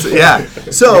sit here and say, yeah.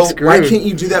 So why can't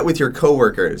you do that with your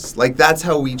coworkers? Like, that's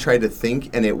how we try to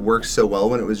think, and it worked so well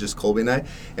when it was just Colby and I.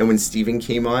 And when Steven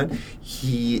came on,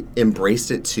 he embraced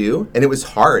it too, and it was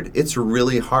hard. It's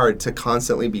really hard to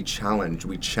constantly be challenged.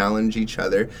 We challenge each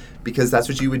other because that's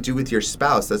what you would do with your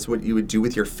spouse. That's what you would do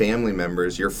with your family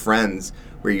members, your friends,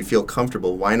 where you feel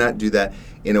comfortable. Why not do that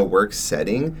in a work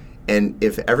setting? And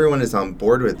if everyone is on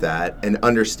board with that and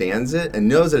understands it and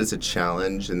knows that it's a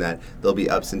challenge and that there'll be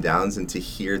ups and downs and to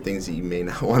hear things that you may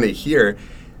not want to hear,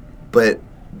 but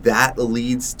that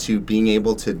leads to being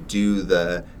able to do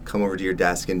the come over to your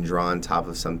desk and draw on top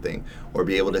of something, or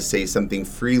be able to say something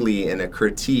freely in a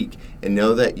critique and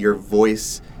know that your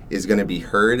voice is going to be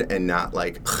heard and not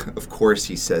like, of course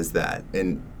he says that,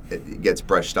 and it gets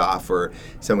brushed off, or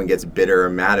someone gets bitter or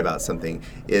mad about something.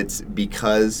 It's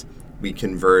because we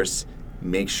converse,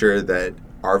 make sure that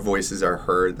our voices are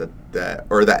heard,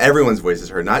 that everyone's voice is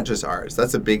heard, not just ours.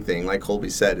 That's a big thing. Like Colby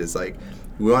said, is like,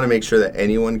 we want to make sure that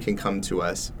anyone can come to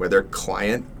us, whether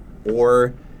client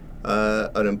or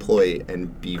an employee,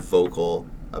 and be vocal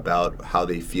about how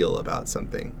they feel about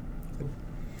something.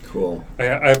 Cool.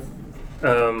 I've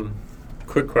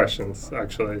quick questions,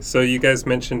 actually. So you guys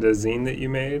mentioned a zine that you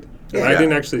made. And I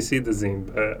didn't actually see the zine,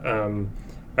 but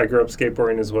I grew up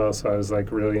skateboarding as well, so I was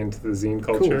like really into the zine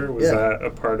culture. Cool. Was that a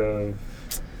part of...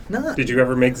 Did you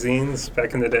ever make zines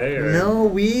back in the day? Or? No,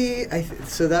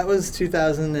 so that was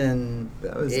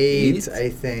 2008, I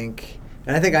think.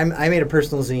 And I think I made a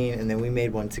personal zine, and then we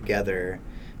made one together.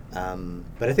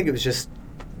 But I think it was just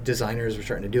designers were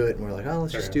starting to do it, and we're like,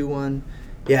 let's just do one.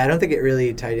 Yeah, I don't think it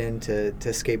really tied into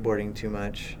skateboarding too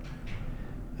much.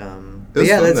 But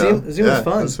yeah, that zine was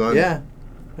fun. It was fun. Yeah.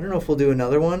 I don't know if we'll do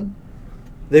another one.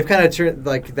 They've kind of turned,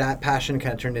 like, that passion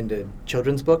kind of turned into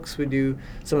children's books. We do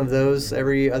some of those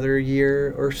every other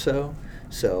year or so.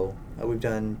 So we've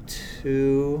done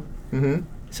 2. Mm-hmm.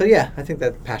 So yeah, I think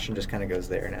that passion just kind of goes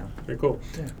there now. Very cool.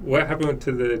 Yeah. What happened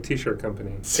to the T-shirt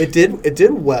company? It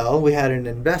did well. We had an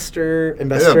investors.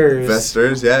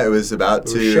 Yeah, it was about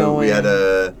to. We had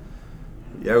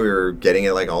we were getting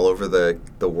it like all over the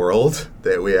world.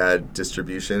 That we had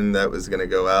distribution that was going to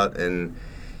go out, and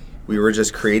we were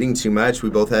just creating too much. We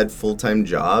both had full-time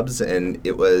jobs, and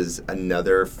it was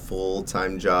another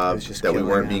full-time job that we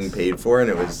weren't being paid for, and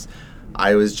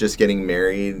I was just getting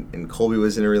married, and Colby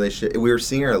was in a relationship. We were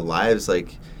seeing our lives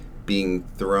like being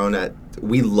thrown at.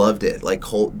 We loved it. Like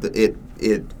what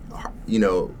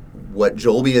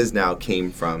Joelby is now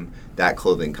came from that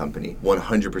clothing company,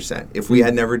 100%. If we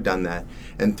had never done that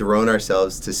and thrown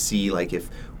ourselves to see like if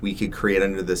we could create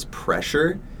under this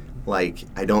pressure, like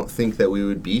I don't think that we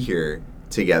would be here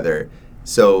together.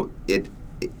 So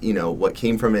what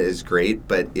came from it is great,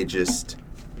 but it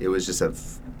was just a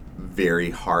very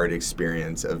hard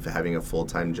experience of having a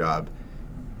full-time job,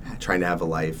 trying to have a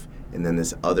life, and then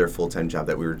this other full-time job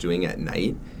that we were doing at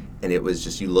night. And it was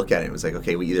just, you look at it, it was like,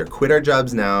 okay, we either quit our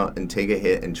jobs now and take a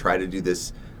hit and try to do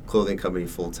this clothing company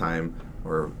full-time,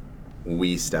 or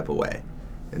we step away.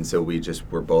 And so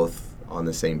we're both on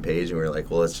the same page, and we were like,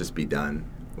 well, let's just be done.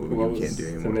 We can't do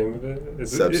anymore. The name of it?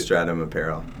 Substratum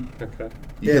Apparel. Okay.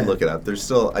 You can look it up.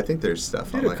 I think there's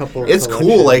stuff online. It's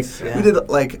cool. Like, we did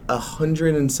like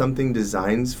 100 and something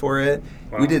designs for it.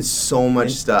 Wow. We did so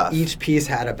much stuff. Each piece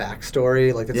had a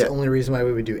backstory. Like, that's the only reason why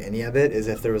we would do any of it, is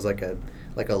if there was like a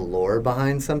lore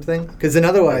behind something. Because then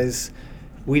otherwise,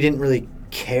 we didn't really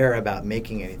care about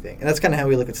making anything. And that's kind of how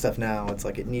we look at stuff now. It's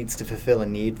like it needs to fulfill a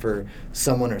need for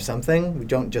someone or something. We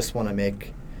don't just want to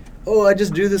make, I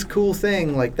just do this cool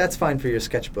thing. Like, that's fine for your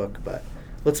sketchbook, but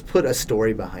let's put a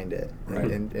story behind it, right?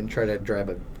 And try to drive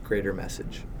a greater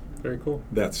message. Very cool.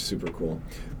 That's super cool.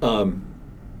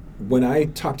 When I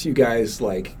talked to you guys,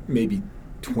 like maybe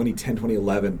 2010,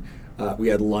 2011, we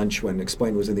had lunch when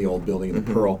Explain was in the old building in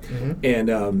the Pearl,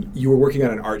 and you were working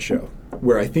on an art show.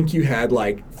 where I think you had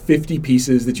like 50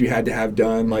 pieces that you had to have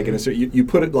done, like in a certain, you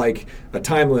put it like a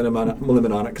time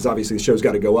limit on it, because obviously the show's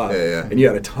got to go up, and you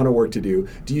had a ton of work to do.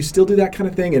 Do you still do that kind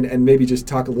of thing? And maybe just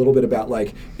talk a little bit about,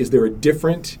 like, is there a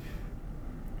different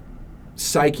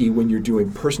psyche when you're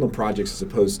doing personal projects as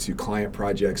opposed to client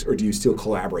projects, or do you still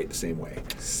collaborate the same way?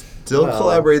 Still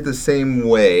collaborate the same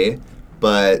way,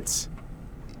 but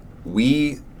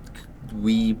we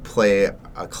play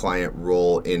a client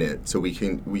role in it, so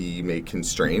we make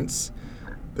constraints.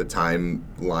 The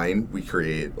timeline we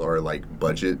create, or like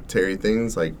budgetary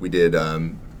things, like we did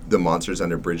the Monsters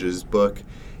Under Bridges book,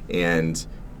 and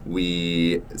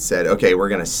we said, okay, we're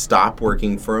going to stop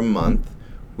working for a month,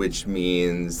 which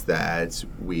means that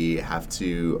we have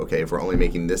to, okay, if we're only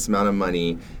making this amount of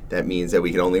money, that means that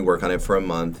we can only work on it for a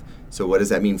month. So what does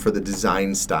that mean for the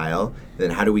design style? And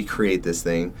then how do we create this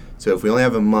thing? So if we only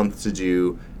have a month to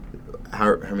do,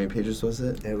 how many pages was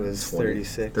it? It was 20,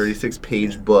 36.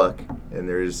 36-page book, and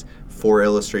there's 4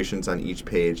 illustrations on each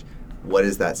page. What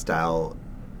is that style,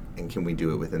 and can we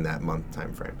do it within that month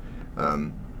time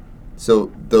frame? So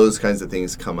those kinds of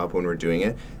things come up when we're doing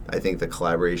it. I think the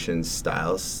collaboration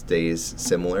style stays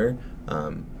similar.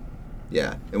 And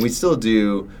we still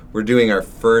we're doing our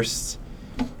first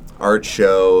art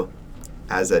show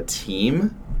as a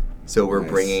team. So we're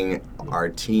bringing our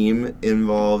team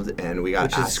involved, and we got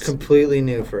which asked. is completely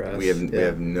new for us. We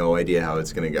have no idea how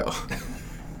it's going to go.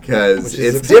 Because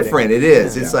it's exciting. Different. It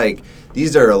is. Yeah. It's like,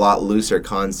 these are a lot looser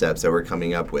concepts that we're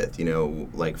coming up with. You know,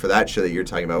 like for that show that you're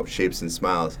talking about, Shapes and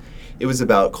Smiles, it was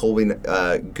about Colby,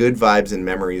 good vibes and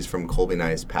memories from Colby and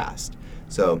I's past.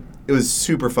 So it was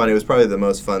super fun. It was probably the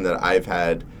most fun that I've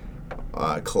had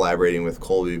collaborating with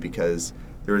Colby, because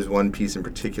there was one piece in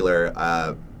particular.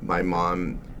 My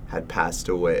mom had passed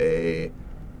away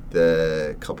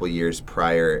the couple years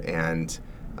prior, and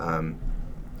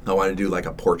I wanted to do like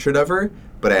a portrait of her,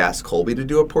 but I asked Colby to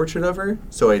do a portrait of her.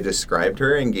 So I described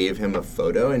her and gave him a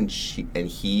photo, and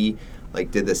he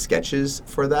like did the sketches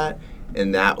for that,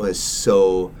 and that was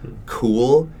so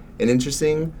cool and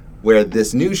interesting. Where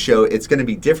this new show, it's going to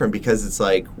be different, because it's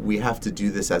like we have to do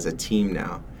this as a team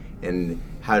now, and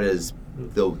how does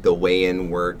the weigh-in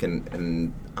work,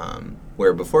 and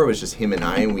where before it was just him and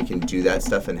I, and we can do that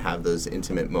stuff and have those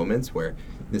intimate moments, where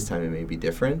this time it may be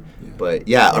different.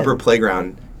 But Upper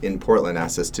Playground in Portland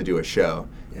asked us to do a show,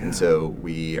 and so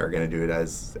we are going to do it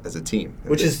as a team.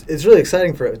 Which is, it's really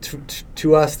exciting for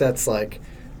to us. That's like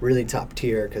really top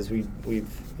tier, because we've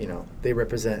they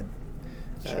represent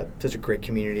such a great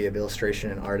community of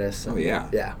illustration and artists. And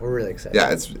yeah, we're really excited.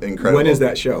 Yeah, it's incredible. When is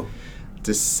that show?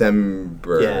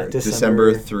 December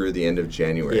through the end of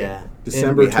January. Yeah.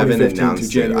 December we haven't 2015 announced to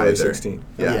January it either. 16th.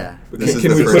 Yeah.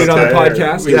 Can we put it on the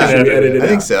podcast? We can edit it I out.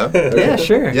 think so. Yeah,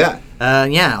 sure.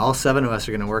 Yeah. All 7 of us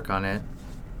are going to work on it.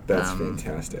 That's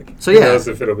fantastic. So Who knows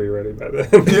if it'll be ready by then.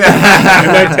 It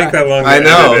Yeah. might take that long to I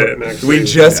know. edit it, actually. We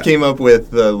just came up with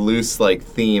the loose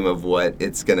theme of what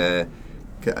it's going to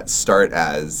start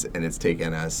as, and it's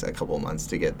taken us a couple months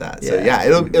to get that. So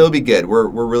it'll be good. We're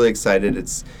really excited.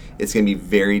 It's going to be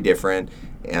very different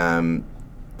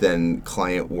than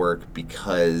client work,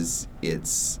 because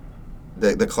it's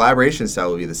the collaboration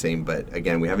style will be the same, but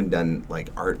again, we haven't done like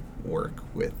art work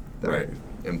with our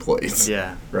employees.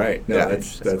 Yeah. Right. No,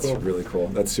 that's cool. really cool.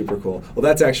 That's super cool. Well,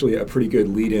 that's actually a pretty good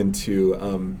lead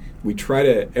into. We try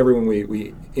to, everyone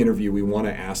we interview, we want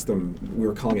to ask them. We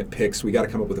were calling it picks. We got to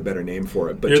come up with a better name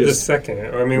for it. But You're the just,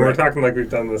 second. I mean, we're talking like we've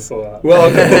done this a lot. well,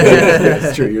 okay.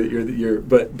 That's true. You're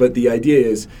but the idea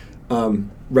is.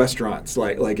 Restaurants,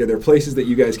 like are there places that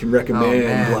you guys can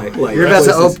recommend? Like you're about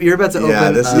to open.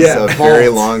 Yeah, this is a very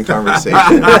long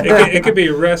conversation. It could be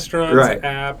restaurants,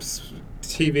 apps,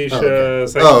 TV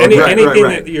shows, anything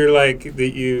that you're like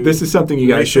that you. This is something you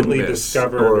guys recently shouldn't miss,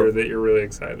 discovered or that you're really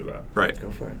excited about. Right.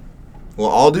 Go for it. Well,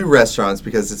 I'll do restaurants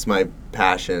because it's my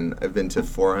passion. I've been to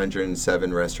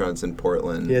 407 restaurants in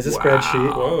Portland. He has a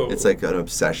spreadsheet. Whoa. It's like an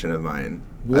obsession of mine.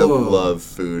 Whoa. I love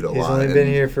food a lot. He's only been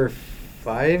here for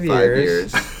 5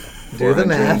 years. Do the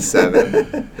math.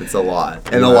 407. It's a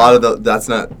lot, and a lot of that's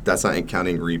not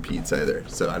counting repeats either.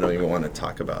 So I don't even want to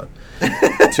talk about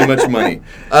too much money.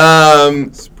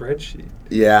 Spreadsheet.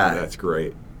 Yeah, that's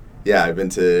great. Yeah, I've been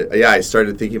to. Yeah, I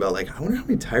started thinking about I wonder how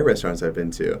many Thai restaurants I've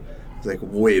been to. I was like,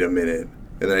 wait a minute.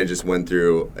 And then I just went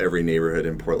through every neighborhood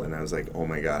in Portland. I was like, oh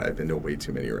my God, I've been to way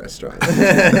too many restaurants.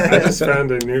 I just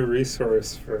found a new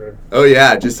resource for. Oh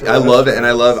yeah, I love it, and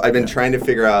I've been trying to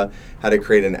figure out how to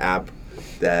create an app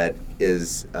that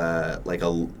is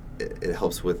it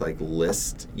helps with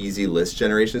easy list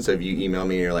generation. So if you email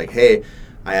me and you're like, hey,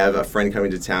 I have a friend coming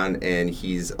to town and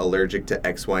he's allergic to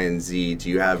X, Y, and Z. Do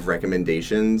you have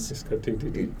recommendations? Just go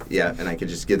do. Yeah, and I could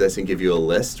just give this and give you a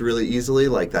list really easily.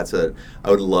 Like I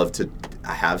would love to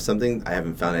have something. I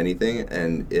haven't found anything,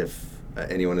 and if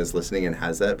anyone is listening and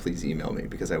has that, please email me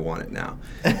because I want it now.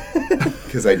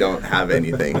 Because I don't have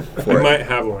anything for You it. might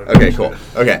have one. Okay, cool.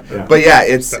 Okay, Yeah. but yeah,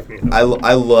 it's Definitely.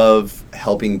 I love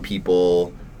helping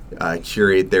people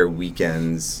curate their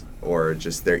weekends or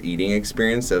just their eating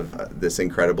experience of this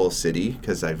incredible city,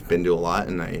 because I've been to a lot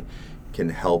and I can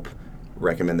help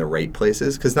recommend the right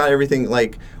places. Because not everything,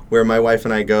 like where my wife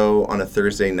and I go on a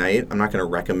Thursday night, I'm not going to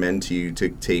recommend to you to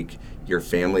take your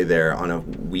family there on a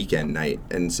weekend night.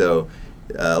 And so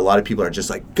a lot of people are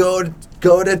just like, go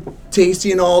to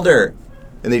Tasty and Alder,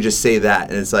 and they just say that,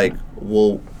 and it's like,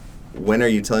 well, when are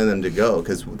you telling them to go?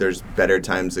 Because there's better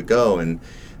times to go and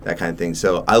that kind of thing.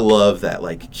 So I love that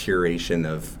like curation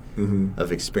of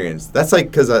experience. That's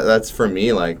like, because that's for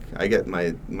me, like I get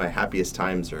my happiest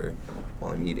times are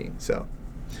while I'm eating. So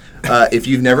if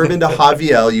you've never been to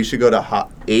Haviel, you should go to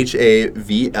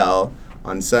HAVL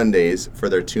on Sundays for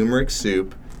their turmeric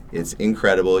soup. It's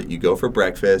incredible. You go for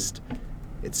breakfast.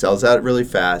 It sells out really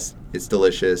fast. It's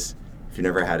delicious. If you've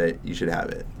never had it, you should have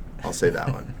it. I'll say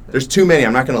that one. There's too many.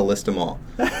 I'm not going to list them all.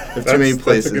 There's too many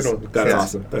places. That's a good one. That's Yeah.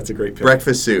 awesome. That's a great pick.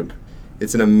 Breakfast soup.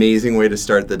 It's an amazing way to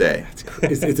start the day.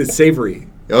 It's savory.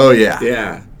 Oh, yeah.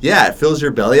 Yeah. Yeah, it fills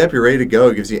your belly up. You're ready to go.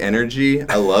 It gives you energy.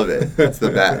 I love it. It's the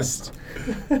best.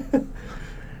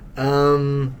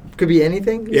 Could be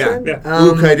anything. You Yeah. said? Yeah.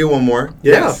 Ooh, can I do one more?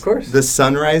 Yeah, of course. The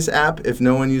Sunrise app. If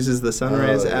no one uses the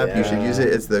Sunrise Oh, app, you should yeah. use it.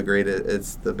 It's the greatest.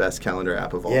 It's the best calendar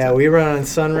app of all Yeah, time. we run on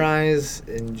Sunrise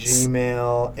and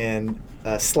Gmail and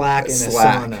Slack and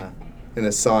Slack. Asana. In a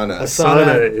sauna.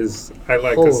 Sauna is, I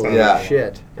like the Holy sauna. Yeah.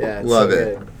 shit. Yeah, it's Love so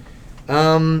it.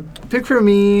 Good. Pick for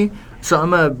me. So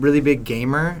I'm a really big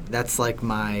gamer. That's like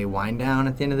my wind down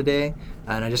at the end of the day.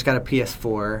 And I just got a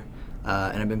PS4.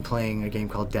 And I've been playing a game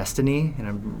called Destiny, and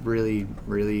I'm really,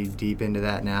 really deep into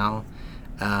that now.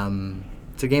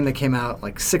 It's a game that came out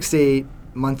like 6 to 8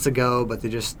 months ago, but they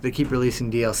keep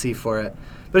releasing DLC for it.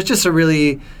 But it's just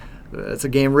it's a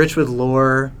game rich with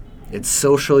lore. It's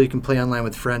social. You can play online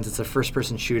with friends. It's a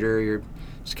first-person shooter. You're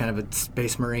just kind of a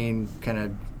space marine, kind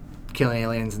of killing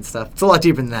aliens and stuff. It's a lot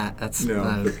deeper than that. That's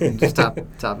No. just top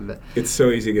of it. It's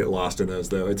so easy to get lost in those,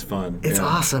 though. It's fun. It's Yeah.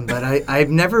 awesome, but I've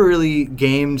never really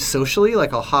gamed socially.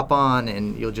 Like I'll hop on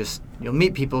and you'll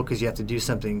meet people because you have to do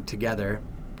something together,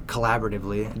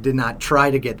 collaboratively. I did not try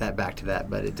to get that back to that,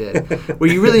 but it did. Where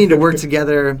you really need to work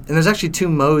together, and there's actually 2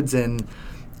 modes in.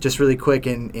 Just really quick,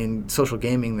 in social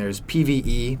gaming, there's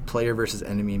PvE, player versus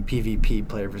enemy, and PvP,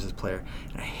 player versus player.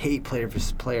 And I hate player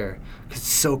versus player because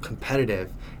it's so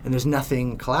competitive, and there's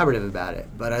nothing collaborative about it.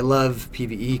 But I love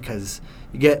PvE because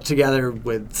you get together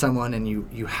with someone and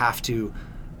you have to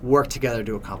work together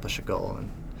to accomplish a goal.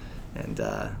 And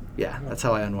yeah, that's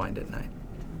how I unwind at night.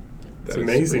 It's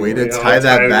amazing. Way to We all tie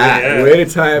that back. Yeah. Way to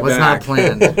tie it It was back. not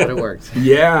planned, but it worked.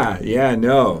 Yeah,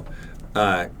 no.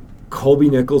 Colby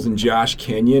Nichols and Josh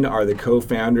Kenyon are the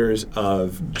co-founders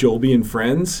of Jolby and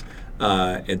Friends.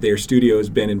 And their studio has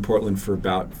been in Portland for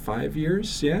about 5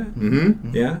 years. Yeah,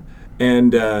 yeah.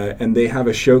 And they have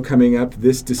a show coming up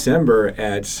this December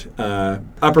at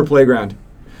Upper Playground.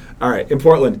 All right, in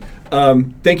Portland.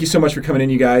 Thank you so much for coming in,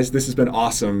 you guys. This has been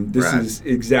awesome. This Right. is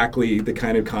exactly the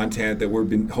kind of content that we've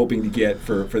been hoping to get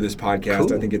for this podcast.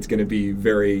 Cool. I think it's going to be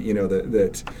very,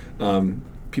 that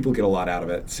people get a lot out of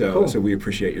it. So Cool. so we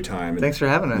appreciate your time. Thanks for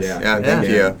having us. Yeah. Yeah, thank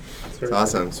Yeah. you. It's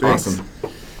awesome. Sweet. Awesome.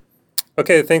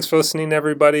 Okay, thanks for listening,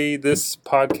 everybody. This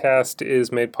podcast is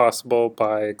made possible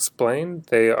by Explain.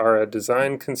 They are a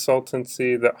design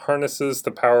consultancy that harnesses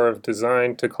the power of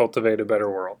design to cultivate a better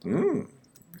world.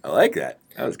 I like that.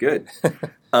 That was good.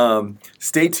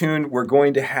 Stay tuned. We're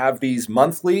going to have these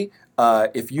monthly.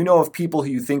 If you know of people who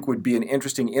you think would be an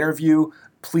interesting interview,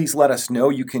 please let us know.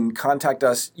 You can contact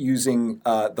us using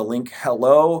the link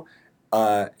hello.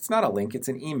 It's not a link, it's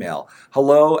an email.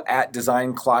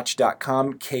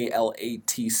 hello@designclotch.com,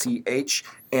 KLATCH.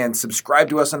 And subscribe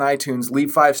to us on iTunes. Leave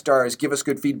 5 stars. Give us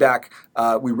good feedback.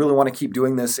 We really want to keep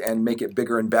doing this and make it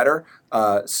bigger and better.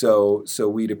 So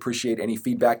we'd appreciate any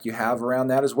feedback you have around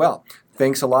that as well.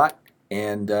 Thanks a lot.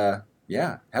 And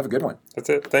yeah, have a good one. That's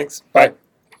it. Thanks. Bye.